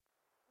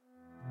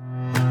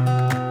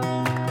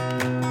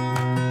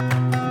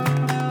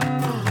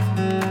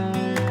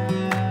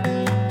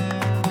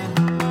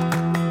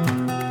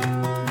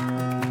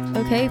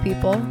Okay,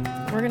 people,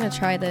 we're going to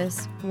try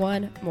this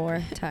one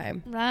more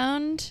time.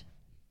 Round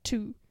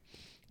 2.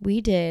 We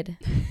did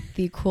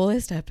the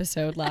coolest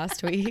episode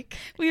last week.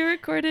 We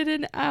recorded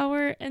an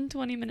hour and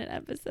 20-minute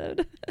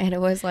episode. And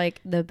it was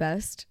like the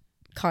best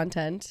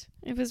content.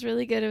 It was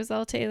really good. It was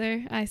all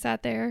Taylor. I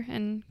sat there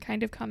and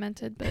kind of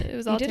commented, but it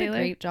was all Taylor. You did a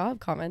great job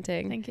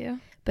commenting. Thank you.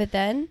 But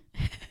then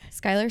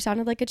Skylar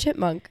sounded like a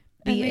chipmunk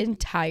the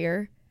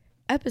entire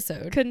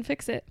episode. Couldn't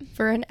fix it.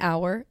 For an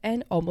hour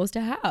and almost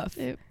a half.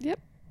 Yep.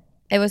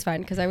 It was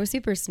fine because I was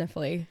super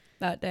sniffly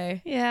that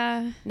day.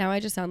 Yeah. Now I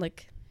just sound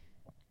like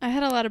I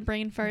had a lot of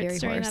brain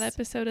farts during that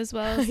episode as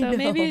well. So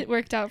maybe it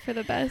worked out for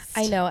the best.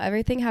 I know.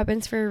 Everything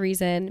happens for a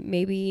reason.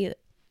 Maybe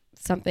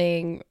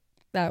something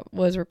that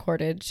was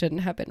recorded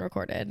shouldn't have been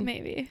recorded.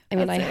 Maybe. I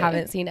mean, I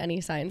haven't seen any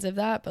signs of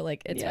that, but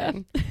like, it's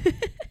fine.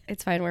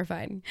 It's fine. We're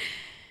fine.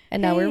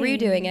 And now we're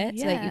redoing it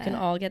so that you can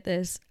all get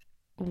this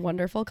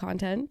wonderful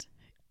content.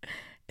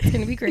 It's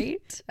going to be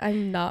great.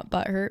 I'm not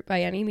butthurt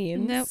by any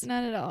means. Nope,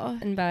 not at all.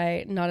 And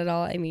by not at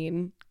all, I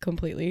mean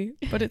completely,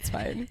 but it's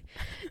fine.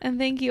 And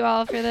thank you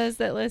all for those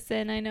that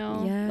listen. I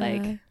know,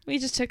 Yeah. we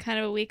just took kind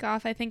of a week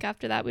off. I think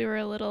after that we were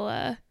a little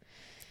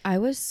I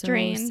was so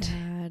drained.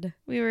 sad.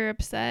 We were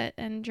upset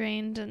and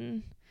drained,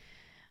 and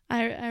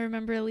I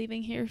remember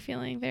leaving here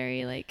feeling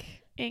very like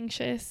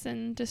anxious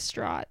and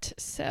distraught.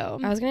 So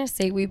I was going to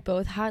say we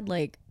both had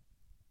like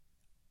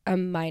a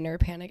minor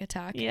panic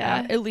attack.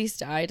 Yeah. At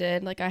least I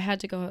did. Like I had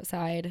to go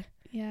outside.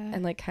 Yeah.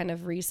 And like kind of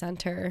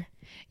recenter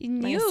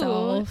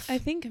myself. I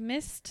think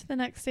missed the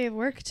next day of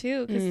work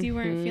too because you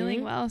weren't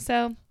feeling well.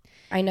 So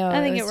I know. I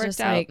think it was worked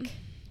just out. Like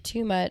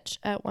too much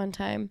at one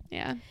time.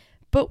 Yeah.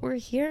 But we're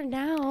here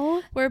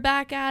now. We're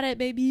back at it,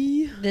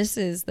 baby. This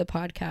is the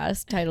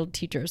podcast titled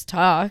Teachers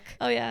Talk.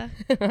 Oh yeah,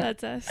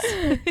 that's us.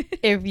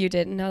 If you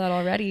didn't know that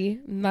already,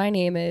 my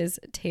name is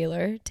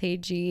Taylor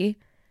Tay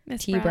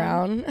Miss T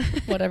Brown,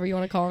 whatever you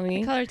want to call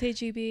me. I call her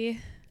TGB.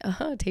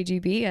 Oh,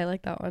 TGB. I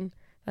like that one.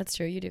 That's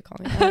true. You do call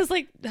me that. I was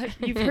like,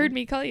 you've heard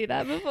me call you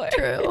that before.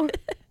 True.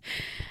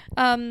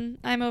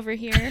 I'm over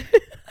here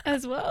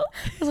as well.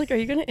 I was like, are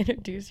you going to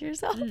introduce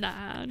yourself?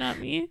 Nah, not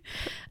me.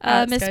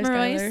 Miss Miss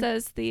Maroy Skylar.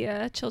 says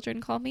the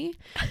children call me.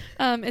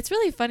 It's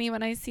really funny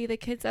when I see the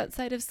kids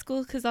outside of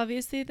school because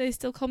obviously they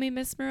still call me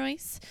Miss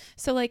Maroyce.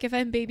 So like if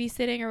I'm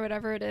babysitting or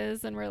whatever it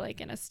is and we're like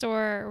in a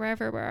store or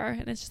wherever we are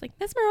and it's just like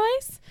Miss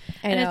Maroyce.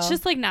 And it's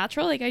just like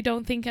natural. Like I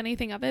don't think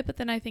anything of it. But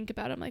then I think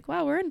about it. I'm like,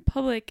 wow, we're in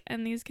public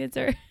and these kids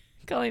are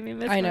calling me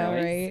Miss Maroyce. I know,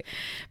 right?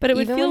 But it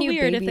would Even feel when you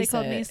weird if they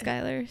called me babysit.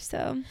 Skylar.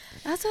 So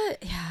That's what,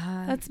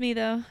 yeah. that's me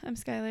though. I'm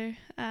Skylar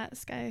at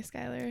Skylar. At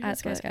Sky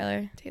That's what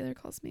Skylar. Taylor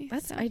calls me.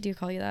 That's so. I do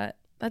call you that.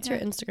 That's Yeah.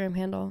 your Instagram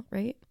handle,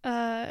 right?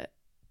 No.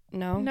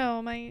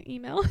 No, my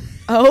email.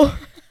 Oh.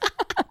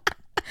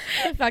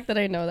 The fact that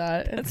I know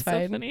that. It's That's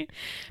fine. so funny.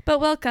 But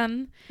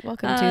welcome.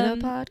 Welcome to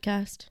the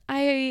podcast.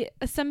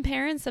 Some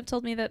parents have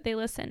told me that they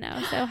listen now.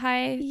 So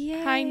hi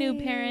new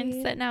parents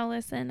Yay. that now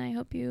listen. I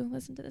hope you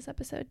listen to this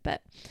episode.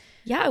 But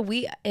Yeah,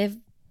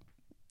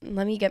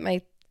 let me get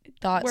my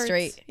thoughts words,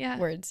 straight. yeah.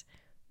 Words.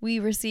 We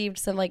received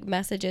some like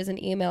messages and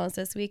emails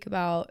this week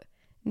about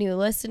new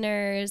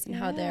listeners and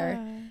how they're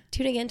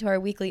tuning into our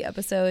weekly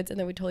episodes, and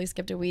then we totally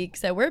skipped a week.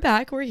 So we're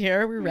back. We're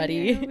here. We're ready.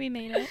 Yeah, we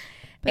made it.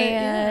 But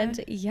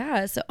And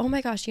yeah, so oh my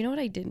gosh, you know what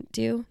I didn't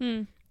do?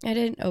 I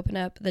didn't open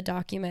up the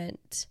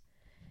document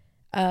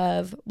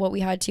of what we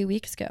had 2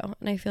 weeks ago,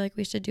 and I feel like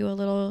we should do a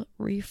little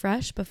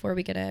refresh before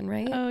we get in,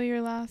 right? Oh,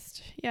 you're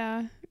lost.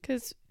 Yeah,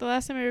 because the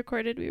last time we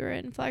recorded, we were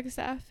in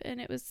Flagstaff, and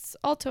it was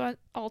also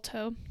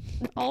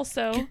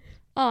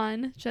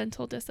on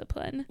gentle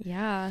discipline.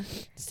 Yeah.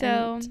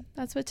 So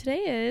that's what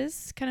today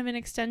is, kind of an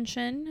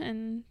extension,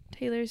 and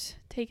Taylor's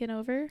taken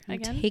over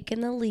again.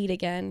 Taking the lead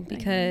again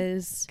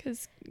because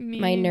my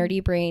my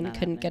nerdy brain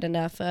couldn't get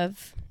enough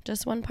of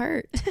just one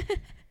part.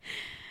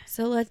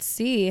 So let's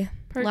see.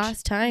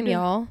 Last time,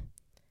 y'all,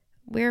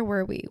 where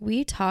were we?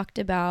 We talked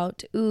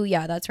about,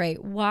 that's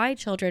right, why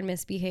children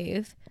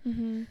misbehave.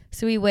 Mm-hmm.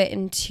 So we went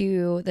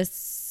into the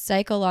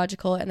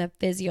psychological and the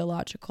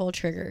physiological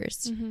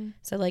triggers. Mm-hmm.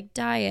 So like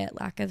diet,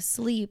 lack of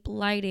sleep,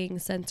 lighting,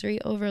 sensory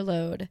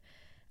overload,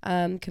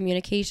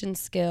 communication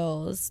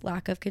skills,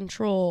 lack of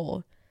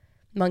control,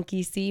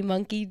 monkey see,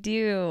 monkey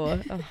do.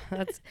 Oh,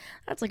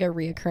 that's like a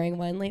reoccurring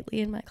one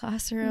lately in my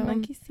classroom.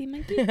 Monkey see,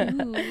 monkey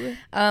do.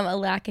 A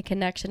lack of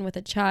connection with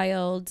a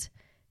child,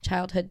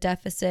 childhood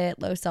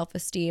deficit, low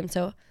self-esteem.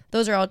 So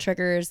those are all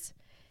triggers.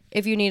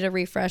 If you need a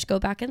refresh, go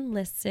back and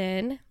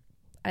listen.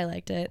 I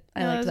liked it.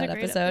 I liked that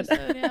episode.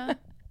 Yeah.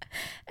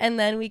 And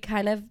then we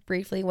kind of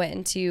briefly went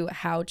into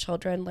how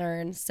children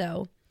learn.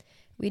 So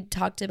we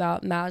talked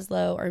about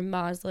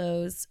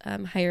Maslow's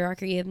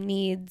hierarchy of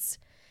needs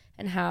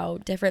and how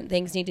different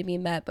things need to be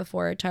met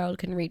before a child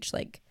can reach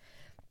like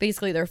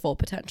basically their full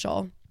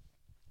potential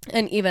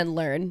and even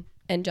learn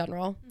in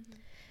general.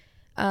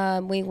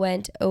 We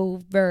went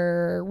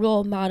over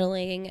role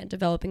modeling and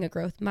developing a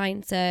growth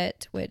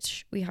mindset,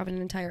 which we have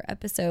an entire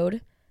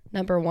episode.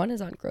 Number 1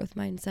 is on growth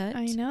mindset.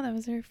 I know, that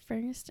was our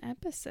first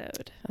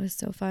episode. That was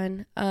so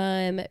fun.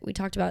 We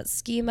talked about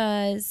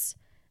schemas,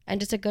 and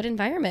just a good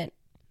environment.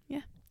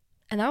 Yeah.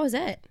 And that was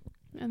it.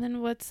 And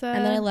then what's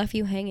And then I left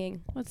you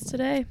hanging. what's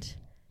today?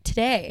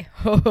 Today.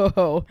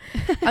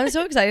 I'm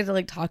so excited to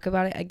like talk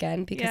about it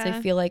again because I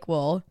Yeah. feel like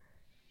we'll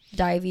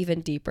dive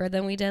even deeper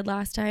than we did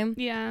last time.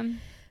 Yeah.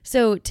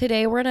 So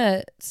today we're going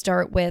to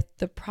start with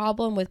the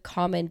problem with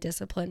common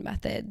discipline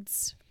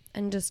methods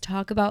and just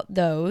talk about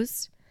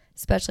those,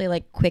 especially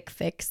like quick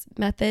fix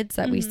methods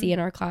that we see in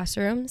our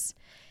classrooms.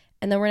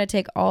 And then we're going to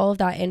take all of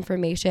that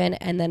information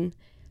and then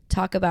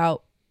talk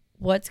about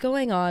what's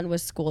going on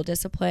with school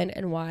discipline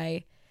and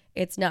why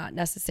it's not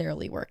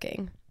necessarily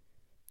working,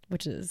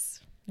 which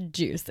is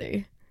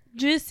juicy.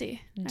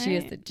 Juicy.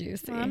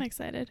 Juicy. Well, I'm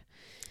excited.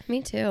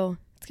 Me too.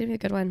 It's going to be a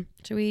good one.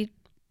 Should we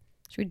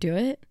do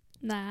it?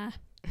 Nah.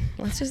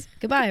 Let's just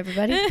goodbye,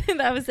 everybody.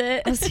 That was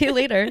it. I'll see you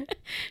later.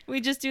 We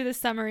just do the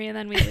summary and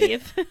then we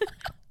leave.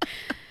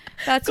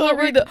 That's Go what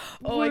read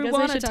we're. I guess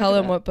I should tell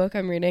them what book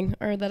I'm reading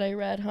or that I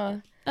read, huh?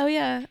 Oh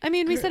yeah. I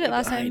mean, we said it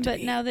last time, Behind but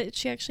me. now that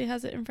she actually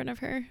has it in front of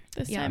her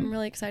this Yeah, time. I'm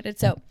really excited.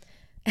 So,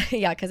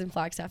 yeah, because in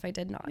Flagstaff I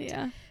did not.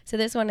 Yeah. So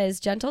this one is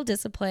Gentle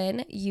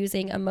Discipline,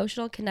 Using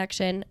Emotional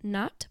Connection,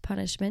 Not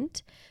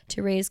Punishment,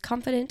 to Raise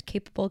Confident,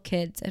 Capable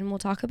Kids. And we'll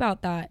talk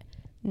about that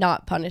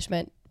not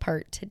punishment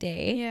part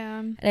today. Yeah.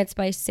 And it's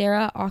by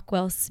Sarah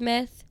Ockwell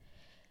Smith.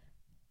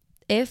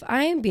 If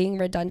I am being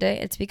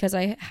redundant, it's because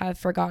I have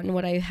forgotten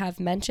what I have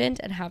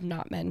mentioned and have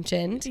not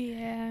mentioned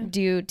Yeah.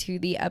 due to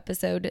the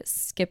episode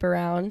skip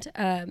around.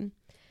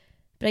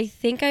 But I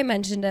think I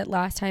mentioned it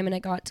last time and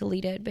it got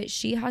deleted. But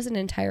she has an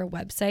entire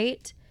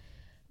website,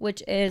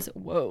 which is,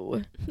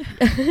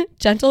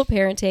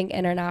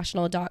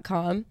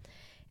 gentleparentinginternational.com.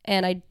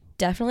 And I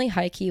definitely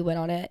high-key went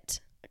on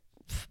it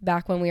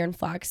back when we were in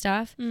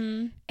Flagstaff.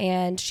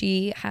 And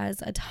she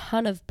has a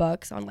ton of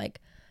books on like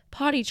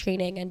potty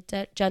training and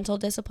gentle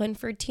discipline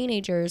for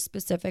teenagers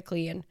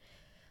specifically and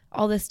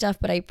all this stuff.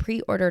 But I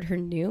pre-ordered her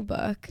new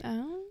book,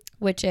 Oh.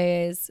 which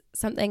is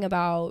something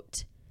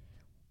about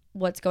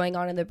what's going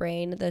on in the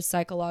brain, the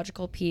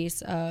psychological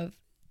piece of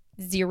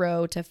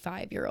 0 to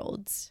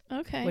 5-year-olds,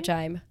 Okay. which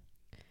I'm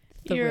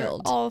You're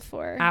thrilled. all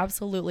for.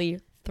 Absolutely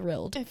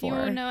thrilled If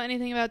for. you know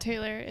anything about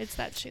Taylor, it's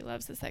that she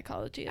loves the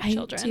psychology of I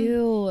children.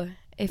 do.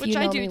 If Which you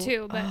know I do me,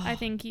 too, but I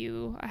think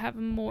you have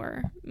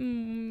more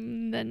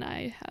than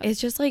I have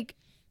it's just like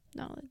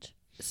knowledge.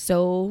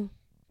 so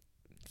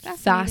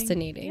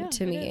fascinating Yeah,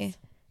 to it me. is.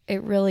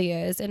 It really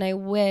is. And I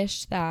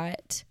wish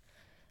that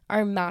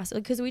our master,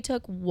 because we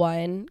took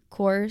one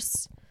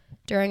course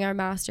during our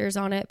masters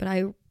on it, but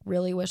I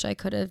really wish I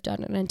could have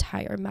done an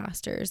entire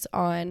master's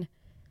on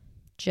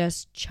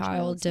just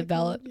child psychology,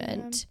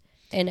 development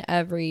in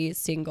every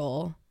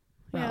single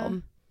Yeah.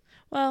 realm.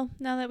 Well,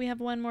 now that we have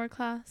one more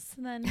class,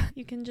 then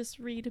you can just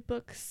read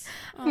books.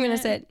 I'm going to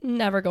say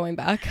never going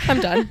back.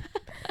 I'm done.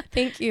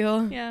 Thank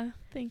you. Yeah,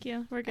 thank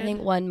you. We're good. I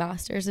think one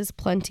master's is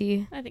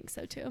plenty. I think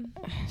so too.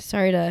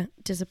 Sorry to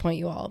disappoint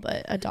you all,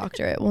 but a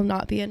doctorate will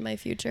not be in my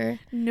future.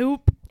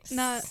 Nope.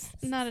 Not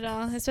at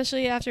all.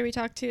 Especially after we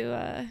talked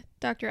to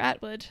Dr.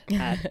 Atwood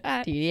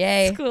at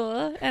Yay.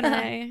 school,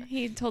 and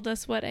he told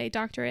us what a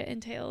doctorate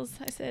entails.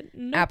 I said,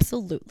 nope,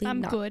 Absolutely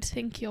I'm not. good,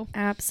 thank you.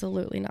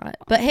 Absolutely not.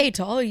 But hey,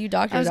 to all you I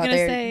doctors was out gonna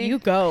there, say, you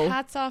go.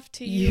 hats off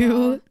to you.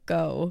 You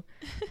go.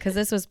 Because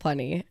this was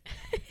plenty.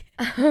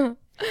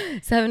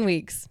 7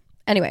 weeks.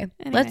 Anyway,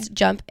 let's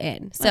jump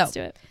in. Let's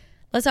do it.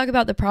 Let's talk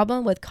about the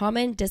problem with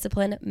common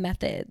discipline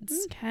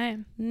methods. Okay.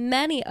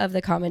 Many of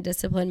the common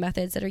discipline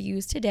methods that are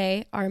used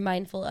today are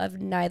mindful of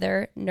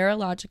neither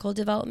neurological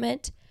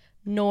development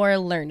nor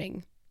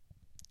learning.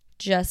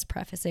 Just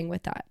prefacing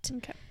with that.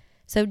 Okay.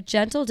 So,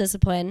 Gentle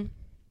Discipline,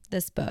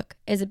 this book,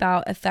 is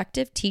about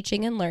effective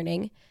teaching and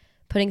learning,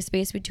 putting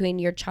space between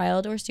your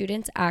child or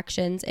student's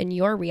actions and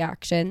your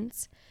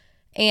reactions,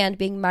 and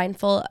being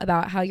mindful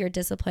about how your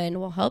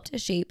discipline will help to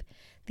shape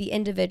the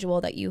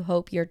individual that you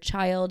hope your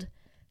child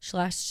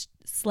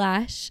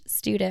slash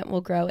student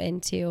will grow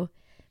into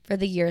for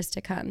the years to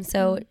come.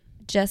 So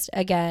just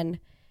again,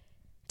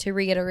 to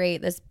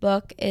reiterate, this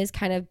book is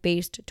kind of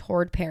based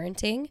toward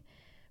parenting,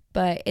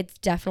 but it's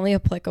definitely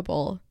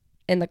applicable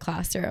in the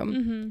classroom.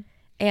 Mm-hmm.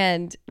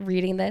 And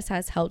reading this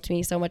has helped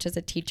me so much as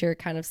a teacher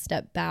kind of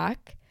step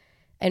back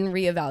and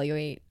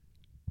reevaluate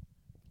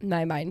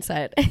my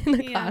mindset in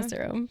the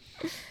classroom.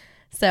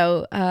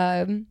 So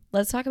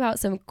let's talk about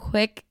some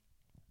quick,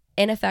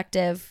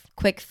 ineffective,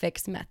 quick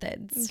fix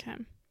methods. Okay.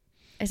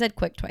 I said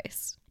quick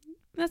twice.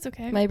 That's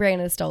okay. My brain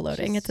is still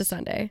loading. It's a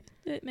Sunday.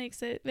 It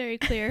makes it very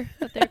clear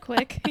that they're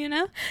quick, you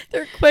know?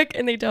 They're quick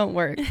and they don't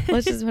work.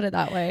 Let's just put it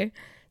that way.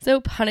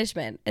 So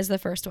punishment is the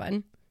first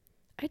one.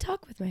 I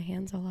talk with my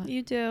hands a lot.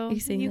 You do. You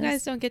seen You this?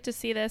 guys don't get to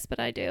see this, but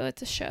I do.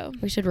 It's a show.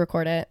 We should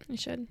record it. You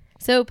should.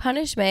 So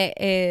punishment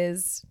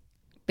is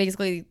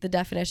basically the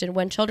definition.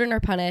 When children are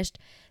punished,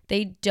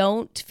 they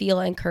don't feel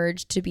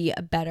encouraged to be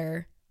a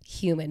better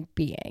human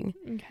being.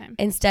 Okay.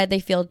 Instead, they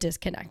feel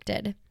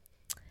disconnected.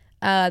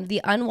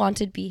 The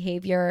unwanted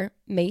behavior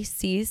may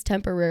cease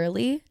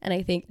temporarily. And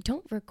I think,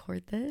 don't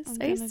record this.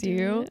 I see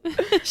you.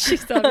 She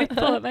saw me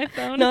pull up my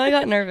phone. No, I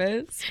got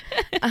nervous.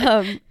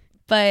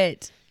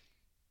 But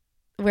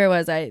where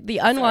was I? The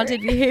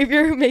unwanted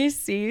behavior may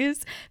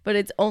cease, but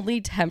it's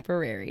only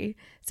temporary.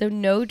 So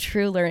no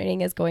true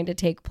learning is going to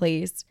take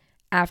place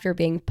after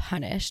being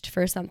punished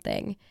for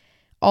something.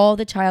 All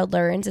the child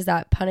learns is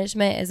that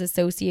punishment is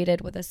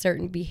associated with a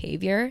certain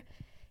behavior,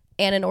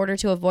 and in order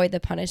to avoid the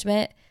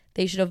punishment,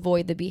 they should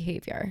avoid the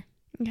behavior.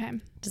 Okay.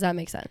 Does that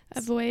make sense?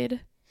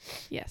 Avoid.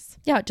 Yes.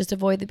 Yeah, just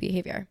avoid the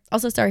behavior.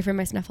 Also, sorry for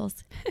my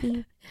snuffles.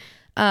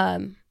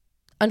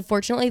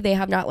 Unfortunately, they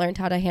have not learned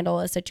how to handle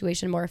a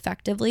situation more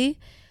effectively,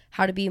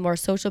 how to be more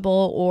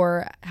sociable,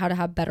 or how to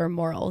have better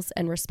morals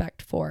and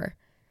respect for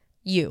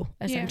you,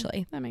 essentially.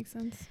 Yeah, that makes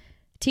sense.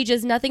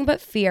 Teaches nothing but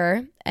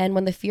fear, and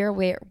when the fear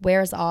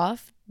wears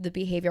off, the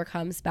behavior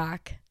comes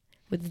back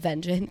with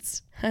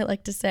vengeance, I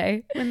like to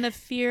say. When the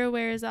fear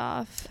wears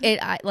off.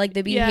 Like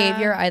the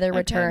behavior either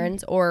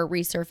returns or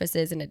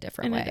resurfaces in a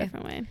different way.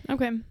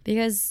 Okay.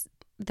 Because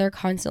they're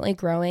constantly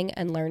growing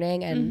and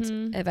learning,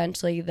 and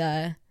eventually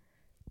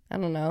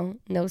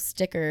no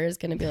sticker is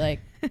going to be like,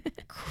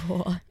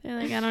 cool. They're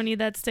like, I don't need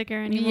that sticker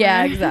anymore.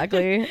 Yeah,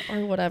 exactly.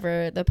 Or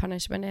whatever the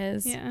punishment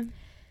is. Yeah.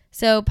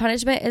 So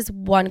punishment is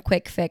one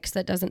quick fix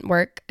that doesn't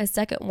work. A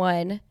second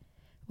one,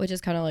 which is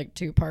kind of like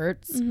two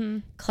parts,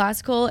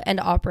 classical and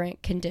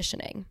operant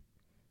conditioning.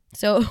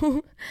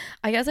 So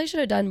I guess I should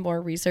have done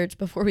more research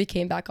before we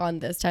came back on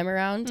this time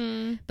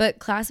around. But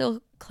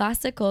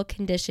classical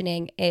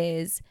conditioning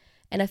is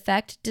an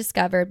effect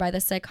discovered by the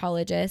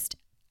psychologist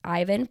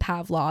Ivan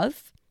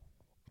Pavlov.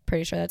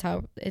 Pretty sure that's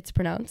how it's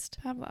pronounced.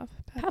 Pavlov.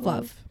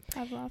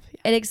 Yeah.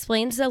 It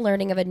explains the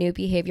learning of a new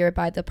behavior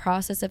by the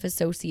process of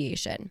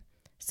association.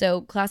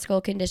 So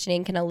classical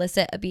conditioning can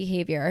elicit a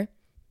behavior,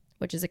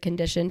 which is a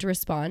conditioned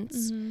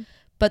response,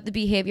 but the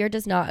behavior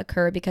does not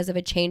occur because of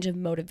a change of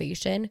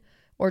motivation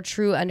or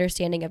true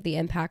understanding of the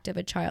impact of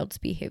a child's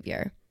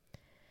behavior.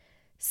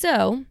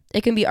 So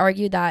it can be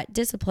argued that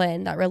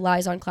discipline that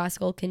relies on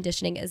classical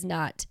conditioning is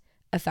not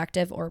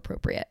effective or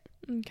appropriate.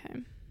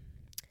 Okay.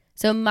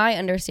 So my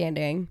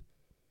understanding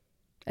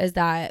is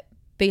that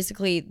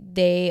basically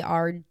they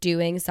are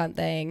doing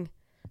something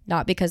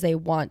not because they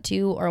want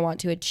to or want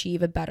to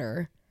achieve a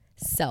better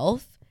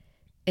self.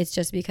 It's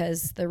just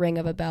because the ring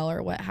of a bell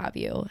or what have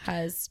you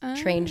has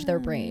trained their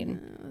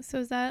brain. So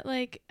is that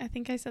like, I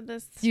think I said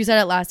this. You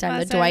said it last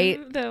time,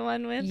 Dwight. The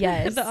one with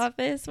The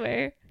Office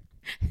where.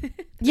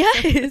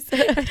 Yes.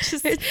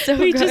 It's so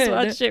we good. just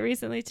watched it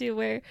recently too,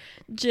 where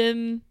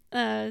Jim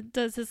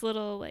does his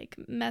little like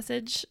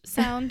message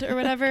sound or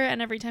whatever,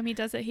 and every time he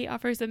does it he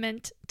offers a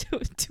mint to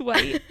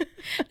Dwight.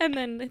 And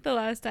then the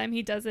last time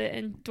he does it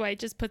and Dwight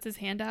just puts his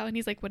hand out and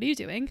he's like, what are you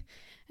doing?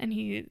 And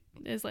he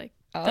is like,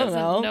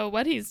 doesn't know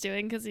what he's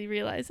doing because he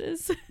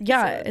realizes.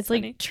 Yeah, so it's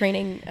like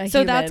training a so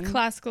human. that's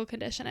classical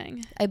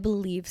conditioning. I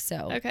believe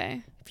so.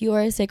 Okay. If you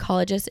are a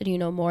psychologist and you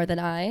know more than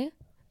I,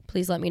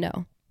 please let me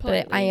know.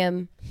 Politely. But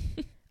I'm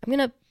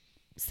gonna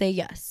say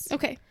yes.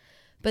 Okay.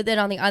 But then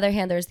on the other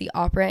hand, there's the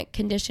operant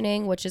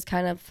conditioning, which is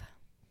kind of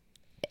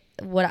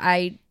what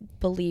I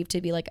believe to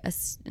be like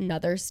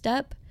another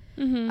step.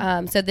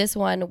 So this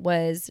one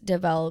was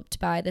developed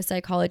by the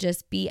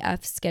psychologist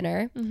B.F.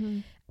 Skinner,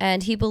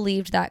 and he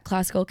believed that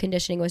classical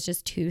conditioning was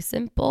just too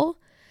simple.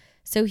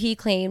 So he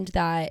claimed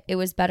that it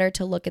was better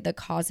to look at the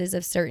causes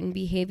of certain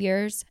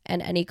behaviors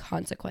and any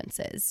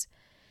consequences.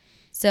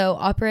 So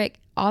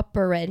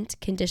operant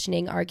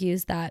conditioning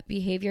argues that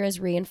behavior that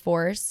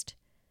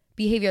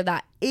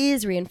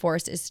is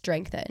reinforced is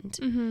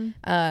strengthened.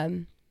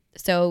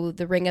 So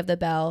the ring of the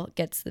bell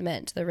gets the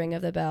mint. The ring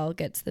of the bell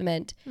gets the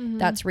mint.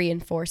 That's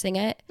reinforcing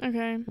it.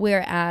 Okay.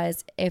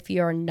 Whereas if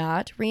you're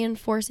not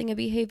reinforcing a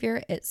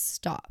behavior, it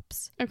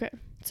stops. Okay.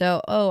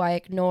 So, I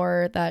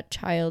ignore that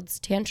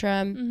child's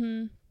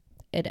tantrum.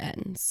 It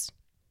ends.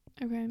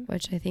 Okay.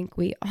 Which I think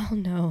we all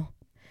know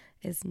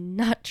is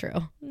not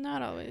true.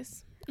 Not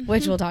always.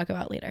 Which we'll talk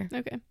about later.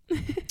 Okay.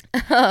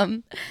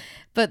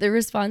 But the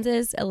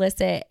responses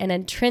elicit an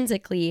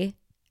extrinsically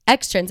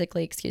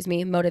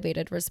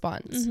motivated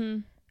response.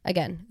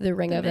 Again, the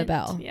ring of the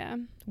bell. Yeah.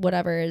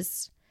 Whatever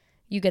is,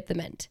 you get the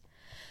mint.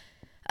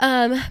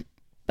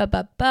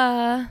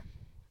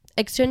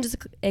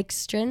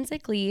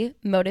 Extrinsically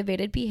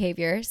motivated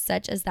behavior,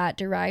 such as that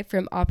derived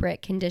from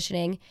operant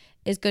conditioning,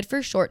 is good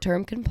for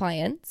short-term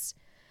compliance.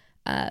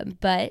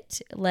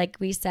 But like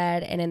we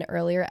said in an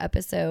earlier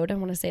episode, I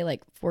want to say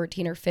like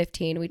 14 or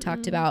 15, we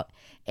talked about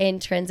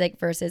intrinsic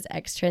versus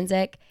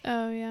extrinsic.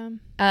 Oh,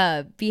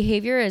 yeah.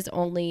 Behavior is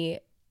only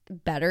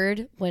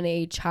bettered when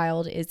a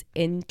child is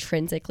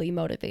intrinsically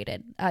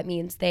motivated. That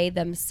means they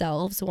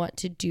themselves want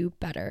to do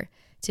better,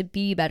 to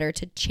be better,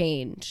 to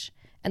change.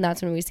 And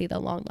that's when we see the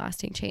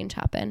long-lasting change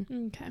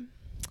happen. Okay.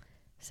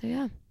 So,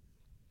 yeah.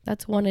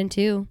 That's 1 and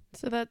 2.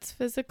 So that's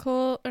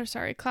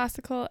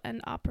classical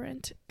and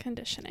operant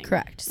conditioning.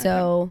 Correct.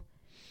 So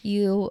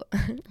you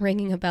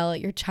ringing a bell at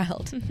your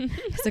child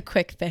is a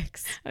quick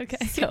fix.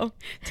 Okay. So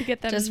to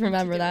get them just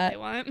remember that.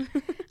 What they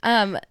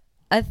want.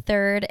 A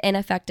third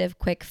ineffective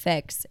quick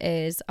fix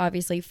is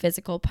obviously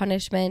physical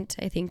punishment.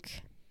 I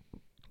think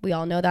we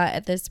all know that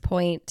at this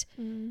point.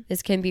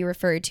 This can be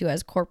referred to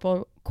as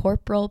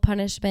corporal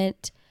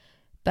punishment,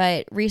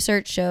 But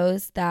research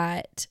shows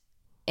that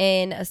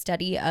in a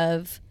study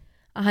of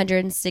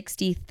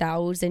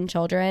 160,000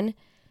 children,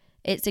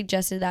 it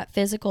suggested that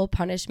physical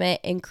punishment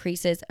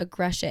increases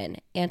aggression,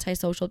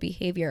 antisocial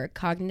behavior,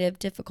 cognitive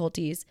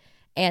difficulties,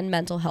 and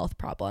mental health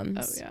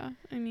problems. Oh, yeah.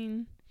 I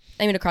mean,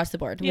 across the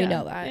board. We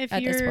know that if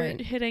at this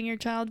point. If you're hitting your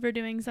child for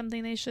doing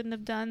something they shouldn't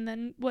have done,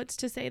 then what's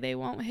to say they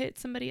won't hit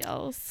somebody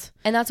else?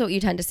 And that's what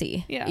you tend to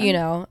see. Yeah. You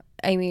know,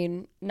 I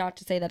mean, not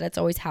to say that it's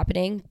always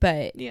happening,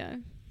 but yeah,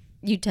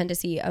 you tend to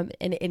see an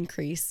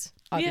increase,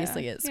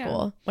 obviously, at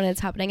school yeah. when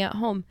it's happening at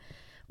home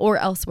or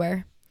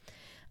elsewhere.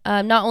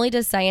 Not only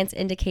does science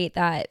indicate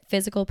that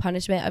physical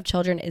punishment of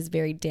children is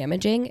very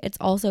damaging, it's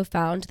also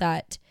found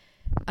that,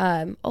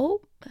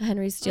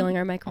 Henry's stealing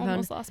our microphone.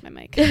 Almost lost my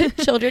mic.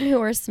 Children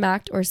who are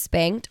smacked or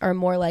spanked are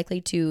more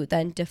likely to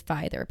then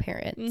defy their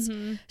parents.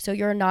 Mm-hmm. So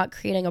you're not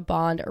creating a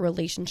bond or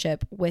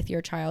relationship with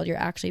your child. You're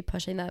actually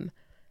pushing them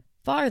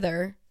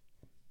farther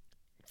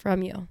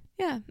from you.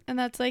 Yeah. And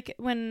that's like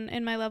when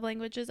in my love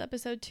languages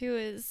episode 2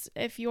 is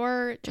if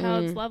your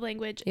child's love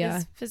language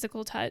is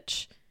physical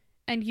touch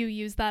and you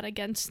use that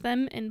against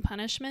them in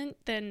punishment,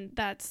 then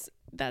that's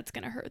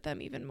going to hurt them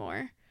even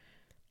more.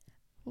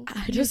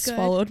 I just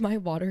swallowed my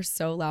water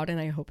so loud and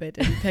I hope it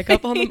didn't pick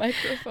up on the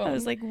microphone. I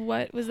was like,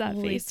 what was that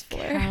Holy face for?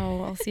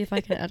 Cow. I'll see if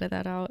I can edit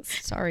that out.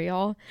 Sorry,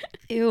 y'all.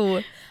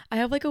 Ew. I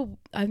have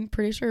I'm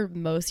pretty sure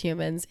most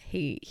humans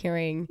hate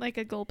hearing like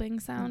a gulping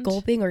sound.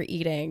 Gulping or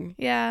eating.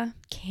 Yeah.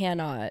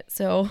 Cannot.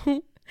 So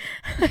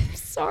I'm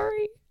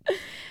sorry.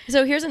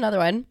 So here's another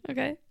one.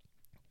 Okay.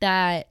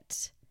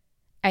 That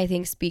I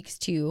think speaks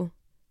to,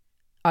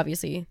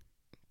 obviously,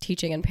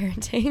 teaching and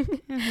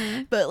parenting,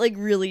 but like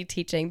really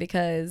teaching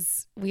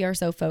because we are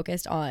so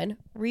focused on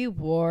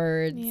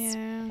rewards.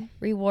 Yeah.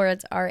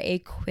 Rewards are a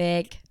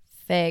quick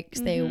fix.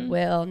 They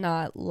will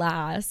not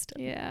last.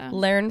 Yeah.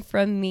 Learn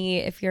from me.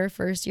 If you're a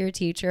first year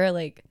teacher,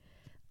 like,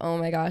 oh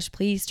my gosh,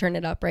 please turn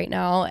it up right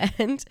now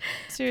and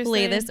Seriously,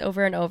 play this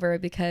over and over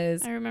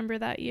because I remember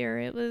that year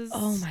it was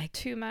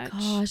too much.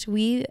 Gosh,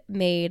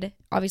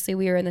 obviously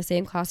we were in the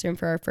same classroom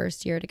for our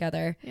first year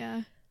together.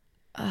 Yeah.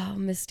 Oh,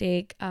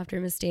 mistake after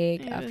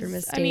mistake after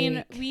mistake. I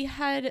mean, we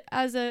had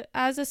as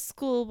a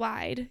school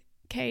wide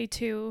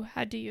K2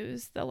 had to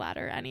use the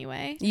ladder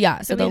anyway.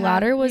 Yeah, so the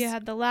ladder was we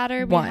had the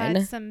ladder. one. We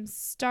had some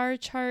star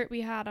chart.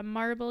 We had a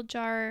marble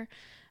jar.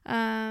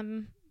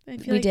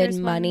 We did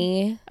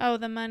money. Oh,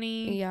 the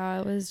money.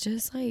 Yeah, it was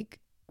just like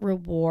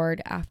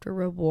reward after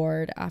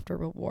reward after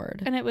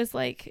reward. And it was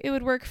like it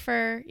would work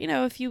for,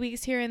 a few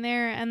weeks here and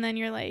there, and then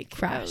you're like,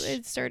 crash.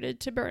 It started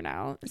to burn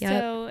out. Yep.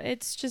 So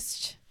it's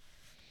just.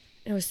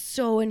 It was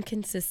so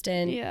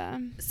inconsistent. Yeah.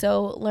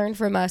 So learn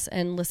from us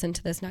and listen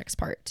to this next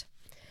part.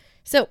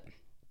 So,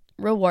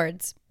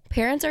 rewards.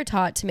 Parents are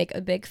taught to make a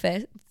big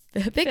fist.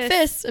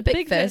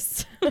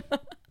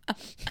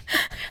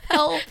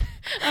 Help.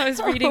 I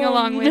was reading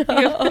along with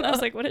you and I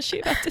was like, what is she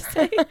about to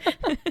say?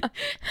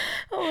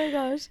 Oh my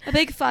gosh. A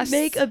big fuss.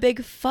 Make a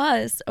big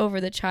fuss over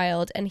the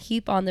child and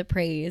heap on the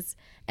praise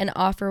and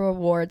offer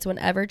rewards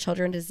whenever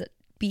children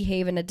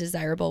behave in a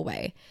desirable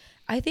way.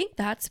 I think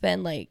that's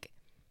been like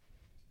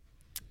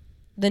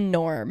the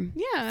norm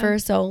for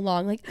so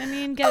long. Like, I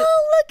mean, look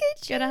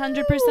at you. Get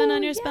 100%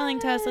 on your spelling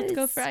test. Let's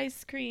go for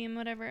ice cream,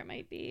 whatever it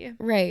might be.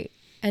 Right.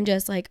 And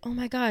just like, oh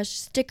my gosh,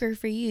 sticker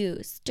for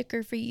you,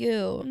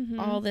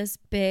 all this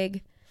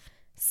big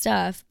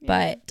stuff. Yeah.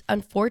 But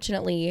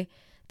unfortunately,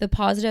 the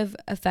positive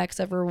effects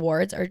of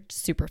rewards are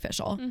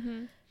superficial,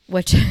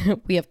 which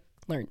we have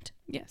learned.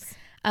 Yes.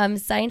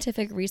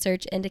 Scientific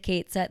research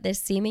indicates that this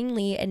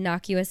seemingly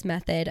innocuous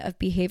method of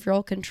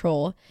behavioral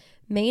control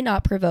may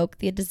not provoke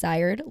the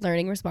desired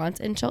learning response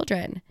in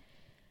children.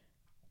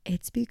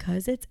 It's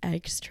because it's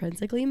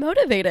extrinsically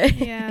motivated.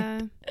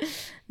 Yeah.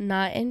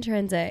 Not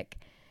intrinsic.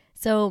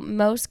 So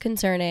most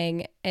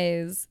concerning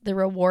is the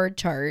reward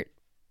chart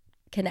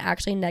can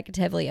actually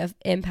negatively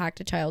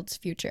impact a child's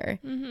future.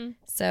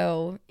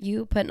 So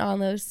you putting on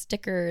those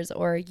stickers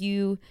or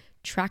you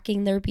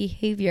tracking their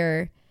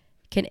behavior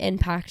can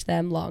impact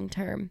them long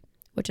term,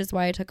 which is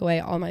why I took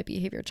away all my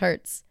behavior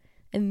charts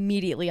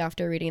immediately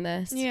after reading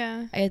this.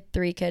 Yeah. I had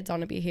 3 kids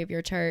on a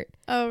behavior chart.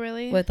 Oh,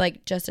 really? With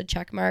like just a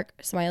check mark,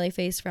 smiley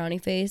face,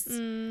 frowny face.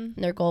 And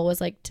their goal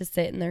was like to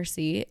sit in their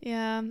seat.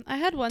 Yeah. I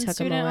had one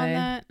student on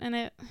that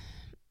and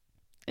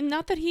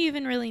not that he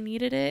even really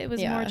needed it. It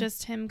was more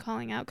just him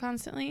calling out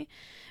constantly.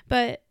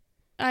 But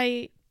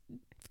I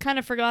kind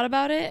of forgot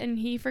about it and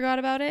he forgot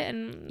about it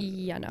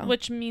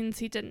which means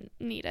he didn't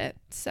need it.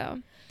 So.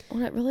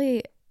 Well, it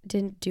really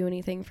didn't do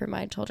anything for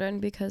my children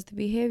because the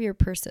behavior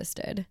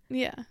persisted.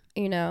 Yeah.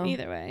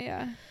 Either way,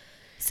 yeah.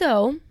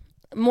 So,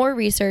 more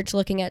research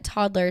looking at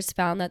toddlers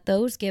found that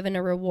those given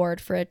a reward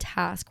for a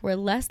task were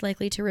less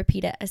likely to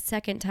repeat it a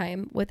second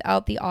time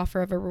without the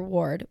offer of a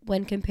reward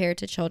when compared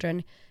to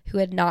children who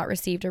had not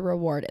received a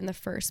reward in the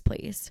first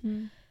place.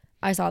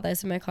 I saw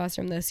this in my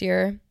classroom this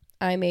year.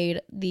 I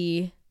made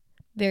the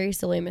very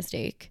silly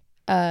mistake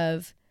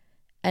of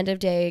end of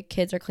day,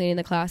 kids are cleaning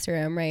the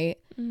classroom, right?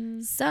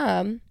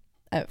 Some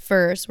at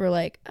first were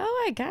like,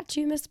 oh, I got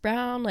you, Miss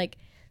Brown. Like,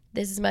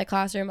 this is my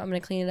classroom. I'm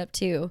going to clean it up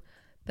too.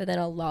 But then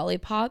a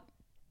lollipop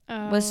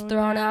was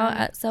thrown out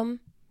at some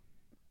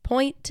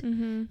point.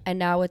 Mm-hmm. And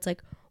now it's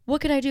like,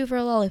 what can I do for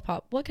a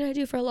lollipop? What can I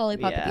do for a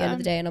lollipop at the end of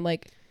the day? And I'm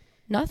like,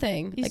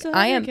 nothing. You like still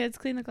have your kids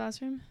clean the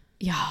classroom?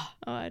 Yeah.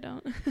 Oh, I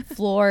don't.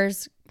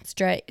 Floors,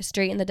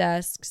 straighten the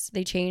desks.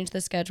 They change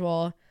the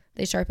schedule.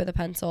 They sharpen the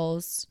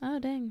pencils. Oh,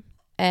 dang.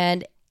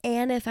 And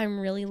if I'm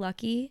really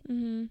lucky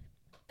Mm-hmm.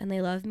 and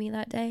they love me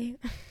that day,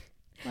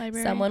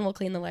 Library. someone will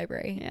clean the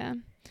library. Yeah.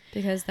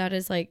 Because that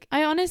is like,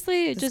 I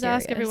honestly just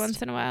ask every scariest.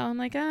 once in a while. I'm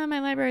like, my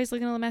library is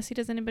looking a little messy.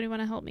 Does anybody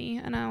want to help me?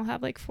 And I'll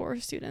have like 4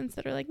 students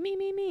that are like, me.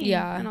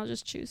 Yeah. And I'll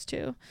just choose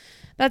 2.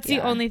 That's the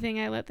Yeah. only thing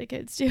I let the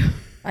kids do.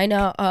 I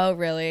know. Oh,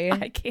 really?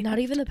 I can't. Not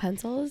even the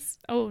pencils?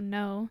 Oh,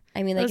 no.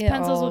 I mean, Those they get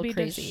pencils all will be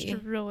crazy.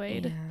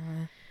 destroyed.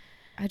 Yeah.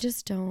 I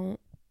just don't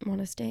want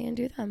to stay and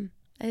do them.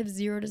 I have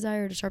zero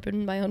desire to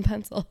sharpen my own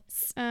pencils.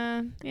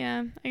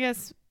 Yeah. I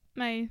guess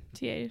my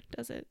TA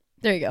does it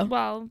There you go.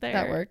 while they're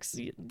That works.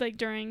 like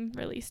during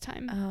release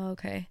time. Oh,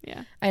 okay.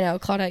 Yeah. I know.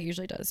 Claudette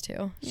usually does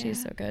too. She's Yeah.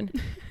 so good.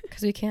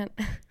 Because we can't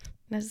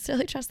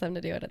necessarily trust them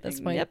to do it at this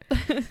point. Yep.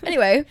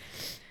 Anyway,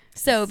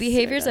 so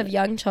behaviors So of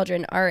young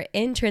children are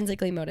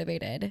intrinsically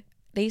motivated.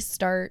 They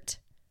start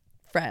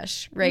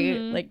fresh, right?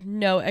 Mhm. Like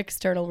no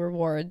external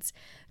rewards.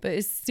 But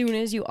as soon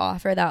as you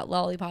offer that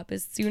lollipop,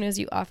 as soon as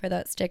you offer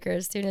that sticker,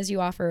 as soon as you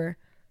offer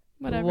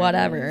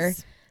whatever, it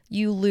is.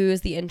 you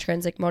lose the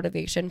intrinsic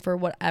motivation for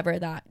whatever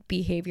that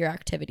behavior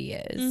activity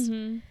is.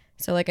 Mm-hmm.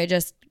 So like I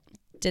just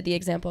did the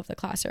example of the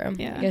classroom.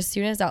 Yeah. Like, as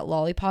soon as that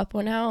lollipop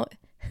went out,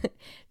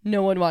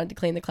 no one wanted to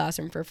clean the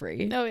classroom for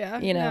free. Oh yeah.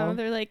 You know? No,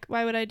 they're like,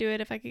 why would I do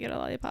it if I could get a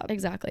lollipop?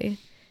 Exactly.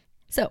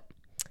 So,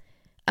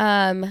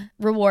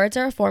 rewards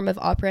are a form of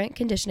operant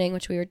conditioning,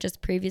 which we were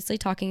just previously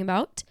talking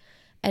about,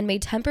 and may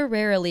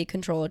temporarily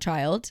control a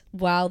child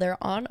while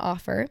they're on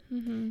offer.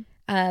 Mm-hmm.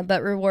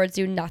 But rewards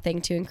do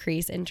nothing to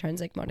increase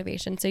intrinsic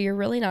motivation. So you're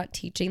really not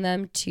teaching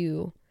them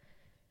to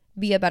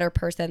be a better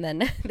person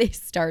than they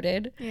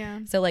started. Yeah.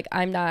 So like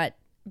I'm not,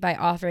 by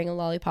offering a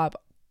lollipop,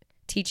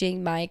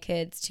 teaching my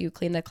kids to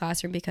clean the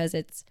classroom because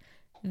it's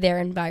their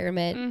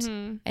environment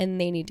Mm-hmm. and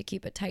they need to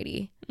keep it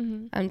tidy.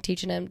 Mm-hmm. I'm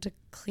teaching them to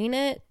clean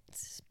it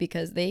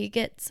because they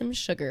get some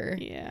sugar,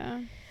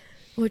 Yeah.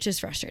 which is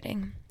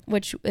frustrating.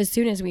 Which as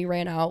soon as we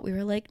ran out, we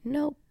were like,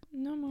 nope.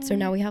 No more. So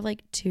now we have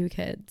like 2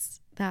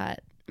 kids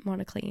that want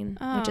to clean,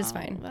 which is Oh,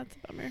 fine. That's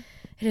a bummer.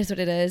 It is what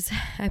it is.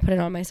 I put it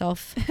on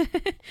myself.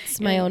 It's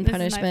my Yeah, own this is my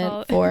punishment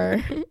fault.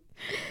 for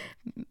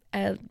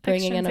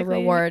bringing in a Extrinsically,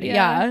 reward. yeah.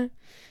 Yeah.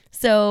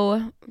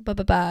 So,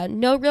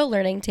 no real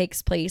learning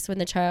takes place when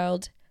the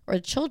child or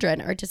the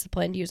children are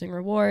disciplined using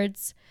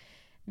rewards.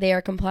 They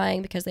are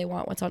complying because they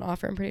want what's on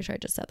offer. I'm pretty sure I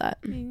just said that.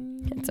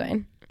 It's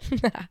fine.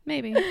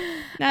 Maybe.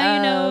 Now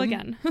you know Um,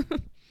 again.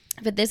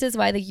 But this is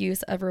why the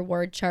use of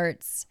reward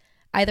charts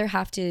either you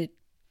have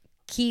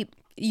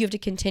to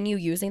continue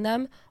using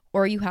them,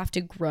 or you have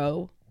to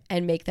grow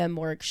and make them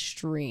more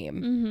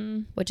extreme, Mm-hmm.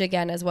 which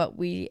again is what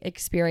we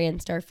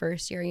experienced our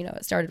first year. You know,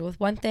 it started with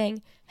one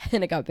thing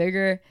and it got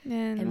bigger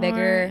And and more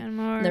bigger, and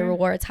more. and the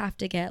rewards have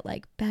to get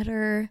like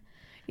better.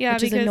 Yeah,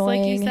 which is because like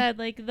you annoying. said,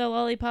 like the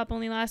lollipop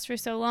only lasts for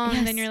so long,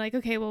 and then Yes. you're like,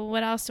 okay, well,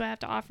 what else do I have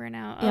to offer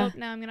now? Yeah. Oh,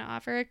 now I'm gonna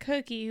offer a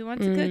cookie. Who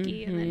wants a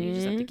cookie? And then you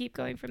just have to Mhm. keep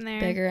going from there.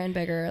 Bigger and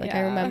bigger. Like I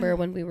Yeah. remember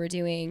when we were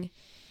doing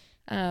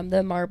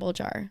the marble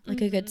jar.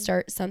 Like I could Mhm.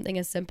 start something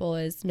as simple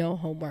as no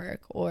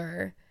homework,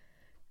 or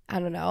I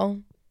don't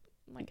know.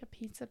 Like a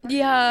pizza party.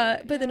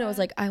 Yeah, but then it was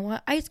Yeah. like I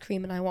want ice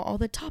cream and I want all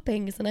the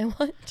toppings and I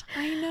want.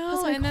 I know.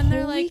 was like, and then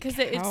they're "Holy like, because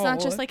it's not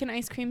cow." just like an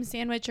ice cream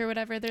sandwich or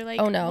whatever. They're like,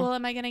 Oh, no. well,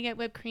 am I gonna get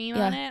whipped cream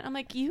Yeah. on it? I'm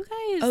like, you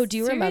guys. Oh, do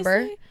you remember?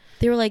 seriously?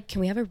 They were like,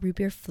 "Can we have a root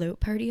beer float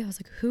party?" I was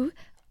like, "Who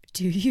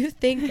do you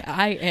think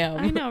I am?"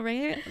 I know,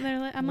 right? They're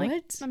like, I'm like,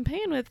 What? I'm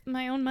paying with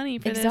my own money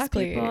for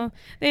Exactly. this. People,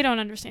 they don't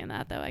understand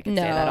that though. I can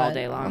say that all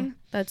day no, long.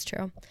 That's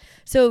true.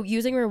 So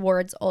using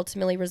rewards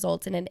ultimately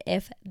results in an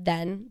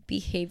if-then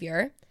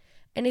behavior.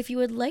 And if you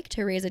would like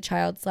to raise a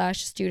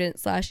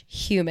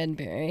child/student/human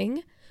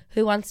being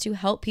who wants to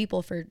help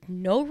people for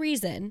no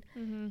reason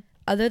Mm-hmm.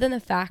 other than the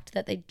fact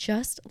that they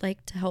just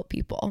like to help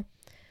people,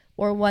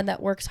 or one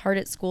that works hard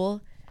at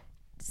school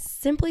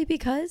simply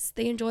because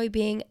they enjoy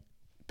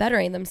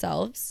bettering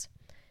themselves,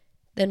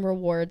 then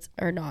rewards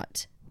are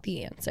not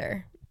the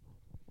answer.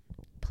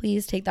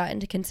 Please take that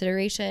into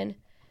consideration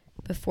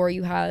before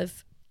you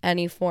have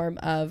any form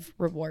of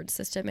reward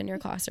system in your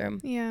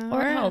classroom. Yeah, Or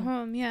or at at home.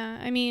 home. Yeah,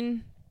 I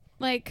mean,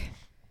 like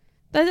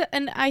that.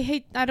 And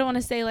I don't want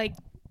to say like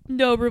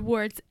no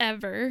rewards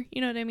ever.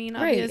 You know what I mean?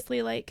 Right.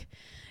 Obviously, like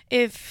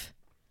if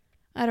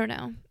I don't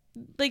know,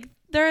 like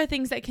there are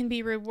things that can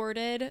be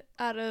rewarded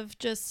out of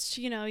just,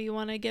 you know, you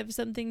want to give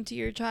something to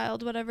your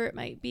child, whatever it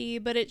might be,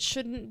 but it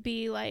shouldn't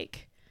be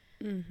like,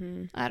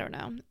 I don't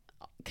know,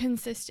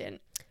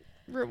 consistent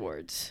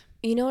rewards.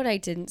 You know what I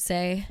didn't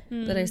say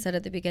that I Mm. said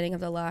at the beginning of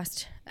the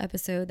last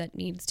episode that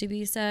needs to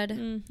be said?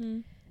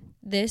 Mm-hmm.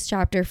 This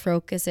chapter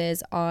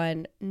focuses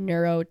on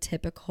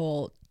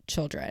neurotypical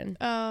children,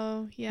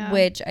 Oh, yeah.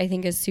 which I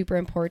think is super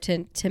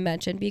important to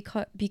mention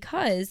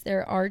because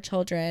there are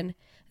children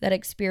that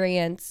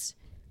experience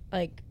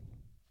like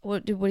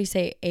what do you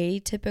say,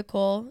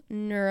 atypical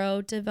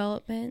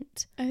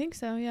neurodevelopment? I think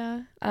so,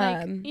 yeah.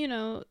 Like,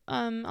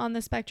 on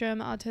the spectrum,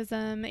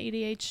 autism,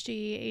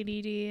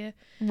 ADHD, ADD.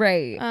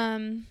 Right.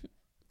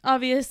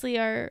 Obviously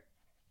are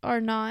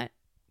not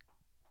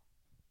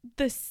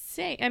the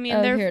same. I mean,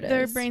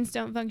 their brains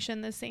don't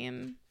function the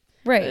same.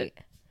 Right.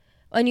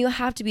 And you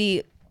have to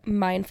be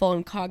mindful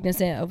and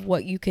cognizant of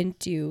what you can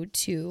do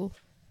to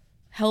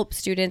help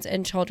students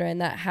and children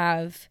that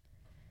have,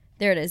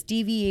 there it is,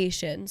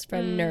 deviations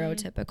from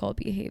neurotypical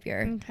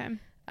behavior. Okay.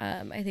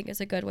 I think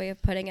is a good way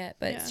of putting it.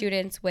 But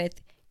students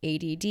with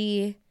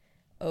ADD,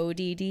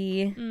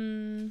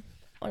 ODD,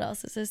 what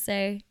else does this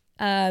say?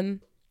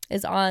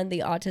 Is on the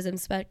autism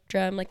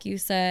spectrum, like you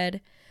said.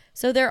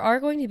 So there are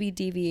going to be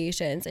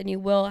deviations, and you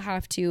will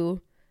have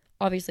to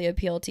obviously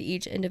appeal to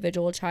each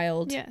individual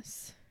child.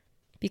 Yes.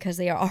 Because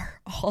they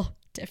are all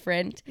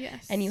different.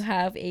 Yes. And you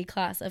have a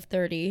class of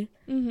 30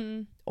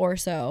 or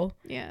so.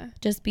 Yeah.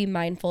 Just be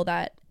mindful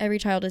that every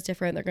child is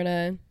different. They're going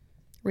to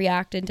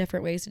react in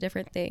different ways to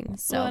different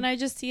things. So. Well, and I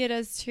just see it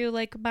as too,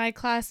 like, my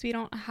class, we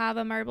don't have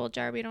a marble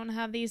jar. We don't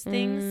have these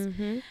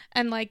things.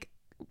 And, like,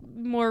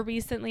 more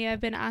recently,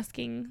 I've been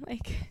asking,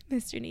 like,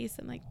 Mr. Neese,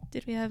 I'm like,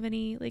 did we have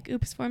any, like,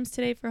 oops forms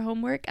today for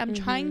homework? I'm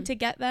trying to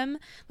get them,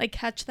 like,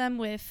 catch them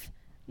with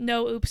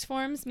no oops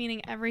forms,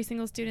 meaning every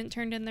single student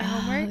turned in their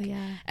homework.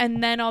 Yeah.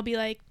 And then I'll be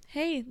like,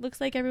 hey, looks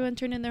like everyone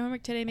turned in their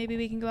homework today. Maybe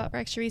we can go out for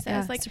extra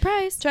recess. Yeah. Like,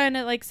 surprise. Trying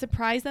to, like,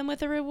 surprise them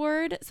with a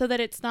reward so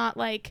that it's not,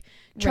 like,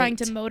 trying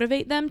to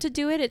motivate them to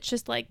do it. It's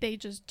just, like, they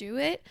just do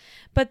it.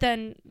 But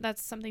then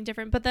that's something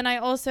different. But then I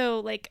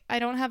also, like, I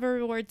don't have a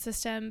reward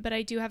system, but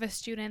I do have a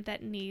student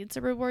that needs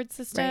a reward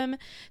system. Right.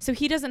 So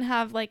he doesn't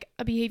have, like,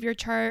 a behavior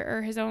chart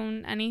or his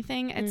own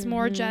anything. It's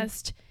more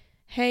just,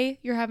 hey,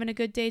 you're having a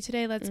good day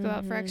today. Let's go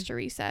out for extra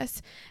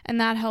recess. And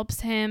that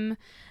helps him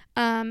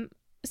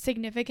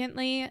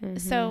significantly.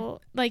 So,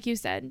 like you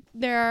said,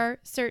 there are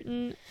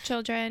certain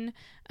children,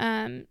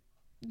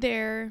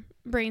 their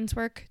brains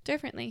work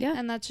differently. Yeah.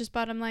 And that's just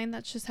bottom line.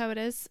 That's just how it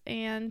is.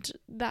 And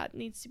that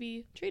needs to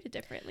be treated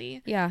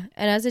differently. Yeah.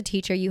 And as a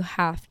teacher, you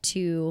have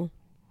to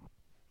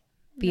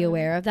be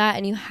aware of that,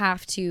 and you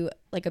have to,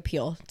 like,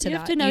 appeal to that. You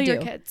have to know your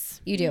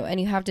kids. You do.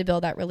 And you have to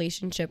build that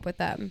relationship with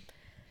them.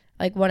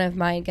 Like, one of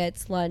mine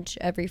gets lunch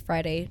every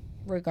Friday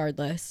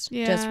regardless.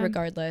 Yeah. Just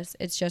regardless.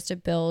 It's just to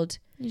build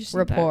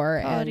rapport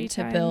and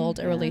to build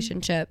a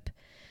relationship.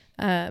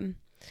 But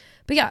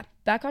yeah,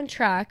 back on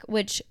track,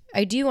 which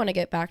I do want to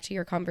get back to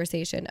your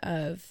conversation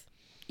of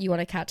you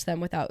want to catch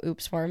them without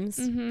oops forms.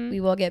 We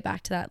will get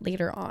back to that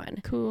later on.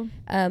 Cool.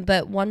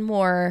 But one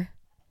more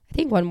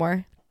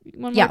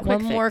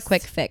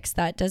quick fix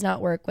that does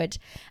not work, which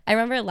I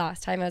remember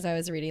last time as I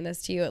was reading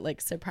this to you, it,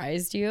 like,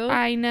 surprised you.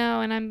 I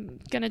know, and I'm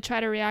gonna try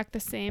to react the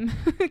same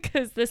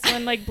because this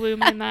one, like, blew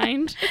my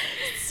mind.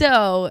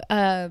 So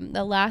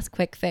the last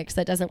quick fix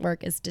that doesn't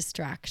work is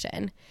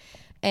distraction.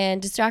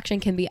 And distraction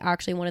can be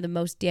actually one of the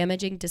most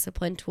damaging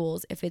discipline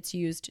tools if it's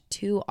used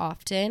too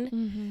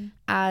often,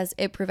 as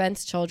it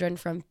prevents children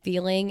from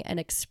feeling and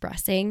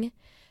expressing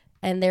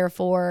and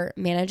therefore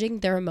managing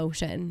their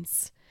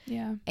emotions.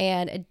 Yeah.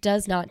 And it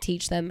does not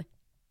teach them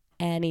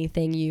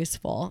anything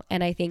useful.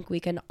 And I think we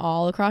can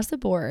all across the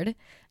board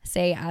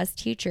say as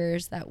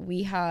teachers that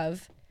we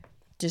have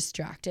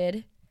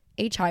distracted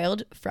a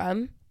child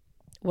from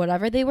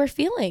whatever they were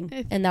feeling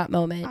in that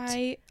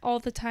moment. All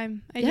the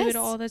time. I do it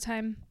all the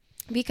time.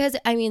 Because,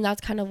 I mean, that's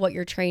kind of what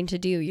you're trained to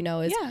do, you know,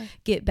 is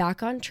get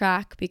back on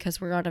track because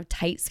we're on a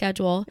tight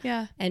schedule.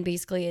 Yeah. And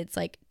basically it's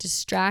like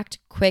distract,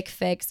 quick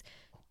fix.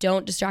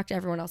 Don't distract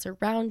everyone else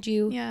around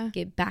you. Yeah.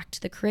 Get back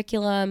to the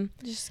curriculum.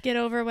 Just get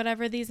over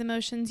whatever these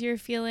emotions you're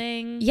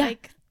feeling. Yeah.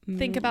 Like,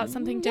 think about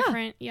something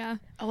different. Yeah.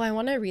 Oh, I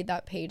want to read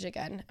that page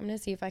again. I'm going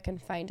to see if I can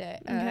find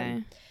it.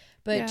 Okay.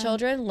 But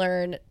children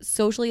learn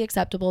socially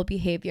acceptable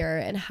behavior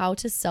and how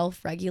to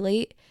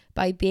self-regulate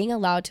by being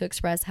allowed to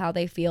express how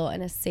they feel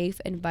in a safe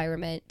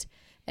environment,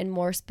 and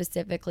more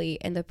specifically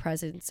in the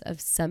presence of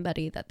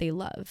somebody that they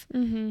love.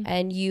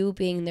 And you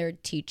being their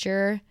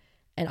teacher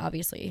and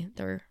obviously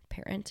their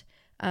parent,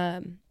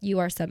 you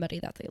are somebody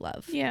that they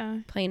love.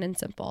 Yeah. Plain and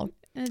simple.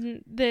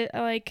 And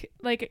like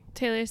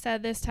Taylor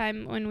said, this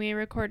time when we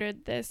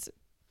recorded this,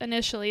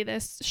 initially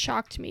this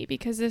shocked me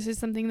because this is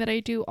something that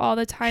I do all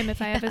the time.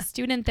 If I have a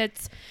student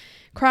that's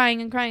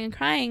crying and crying and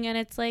crying, and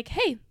it's like,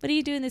 hey, what are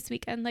you doing this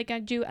weekend? Like, I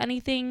do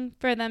anything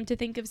for them to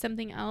think of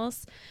something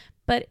else,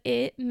 but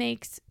it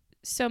makes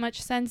so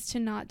much sense to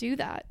not do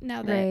that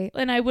now that,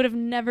 and I would have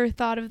never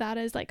thought of that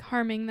as, like,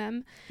 harming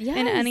them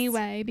in any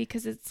way,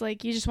 because it's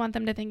like you just want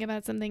them to think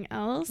about something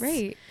else.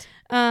 Right.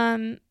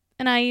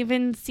 And I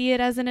even see it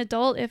as an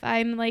adult. If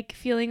I'm, like,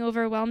 feeling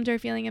overwhelmed or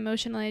feeling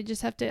emotional, I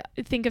just have to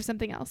think of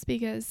something else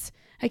because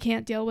I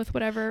can't deal with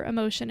whatever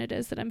emotion it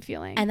is that I'm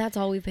feeling. And that's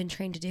all we've been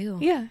trained to do.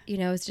 Yeah. You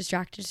know, it's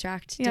distract,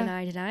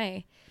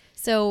 deny.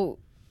 So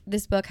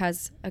this book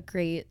has a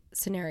great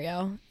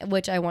scenario,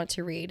 which I want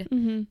to read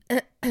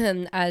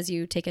as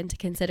you take into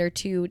consider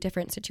two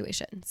different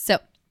situations. So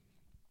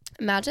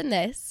imagine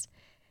this.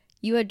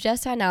 You had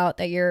just found out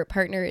that your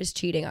partner is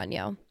cheating on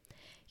you.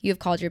 You have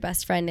called your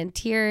best friend in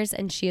tears,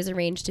 and she has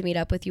arranged to meet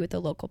up with you at the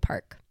local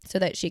park so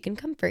that she can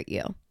comfort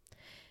you.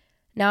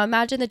 Now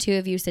imagine the two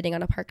of you sitting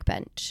on a park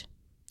bench.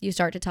 You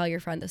start to tell your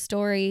friend the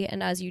story,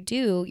 and as you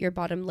do, your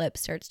bottom lip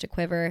starts to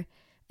quiver,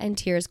 and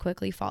tears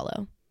quickly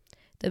follow.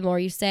 The more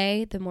you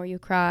say, the more you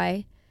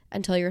cry,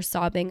 until you're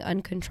sobbing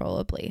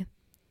uncontrollably.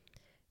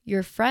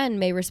 Your friend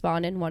may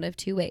respond in one of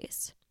two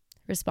ways.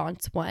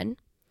 Response 1.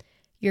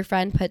 Your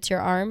friend puts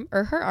her arm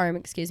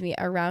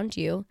around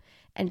you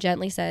and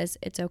gently says,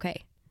 "It's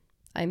okay.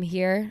 I'm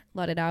here.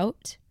 Let it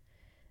out."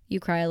 You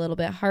cry a little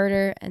bit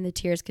harder, and the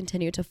tears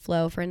continue to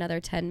flow for another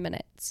 10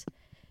 minutes.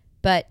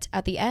 But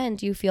at the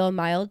end, you feel a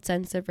mild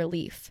sense of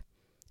relief.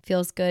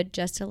 Feels good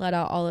just to let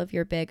out all of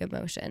your big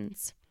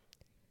emotions.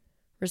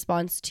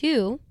 Response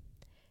 2.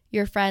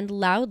 Your friend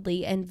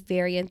loudly and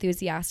very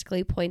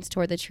enthusiastically points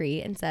toward the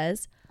tree and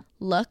says,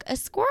 "Look, a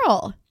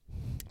squirrel.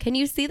 Can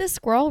you see the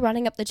squirrel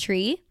running up the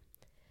tree?"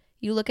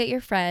 You look at your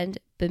friend,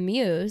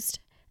 bemused,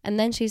 and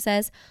then she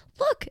says,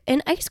 "Look,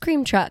 an ice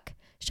cream truck.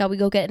 Shall we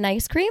go get an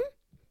ice cream?"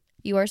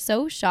 You are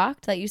so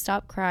shocked that you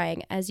stop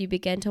crying as you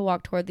begin to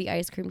walk toward the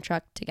ice cream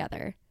truck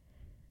together.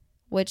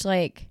 Which,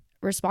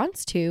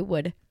 response 2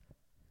 would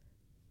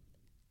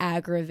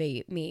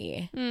aggravate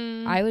me.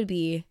 I would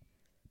be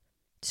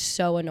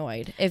so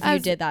annoyed if you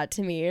did that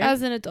to me.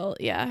 As an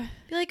adult, yeah.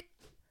 Be like,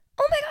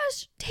 "Oh my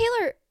gosh,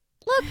 Taylor,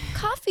 look,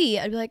 coffee."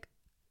 I'd be like,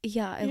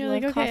 "Yeah, I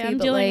love coffee, I'm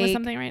but dealing with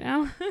something right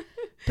now."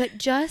 But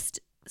just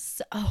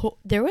so,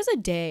 there was a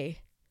day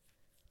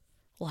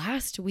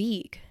last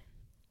week.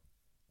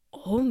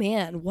 Oh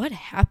man, what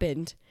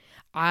happened?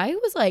 I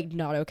was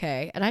not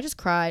okay, and I just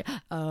cried.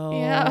 Oh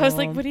yeah, I was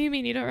like, "What do you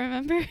mean you don't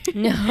remember?"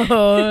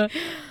 No,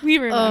 we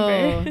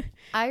remember.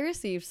 I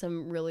received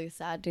some really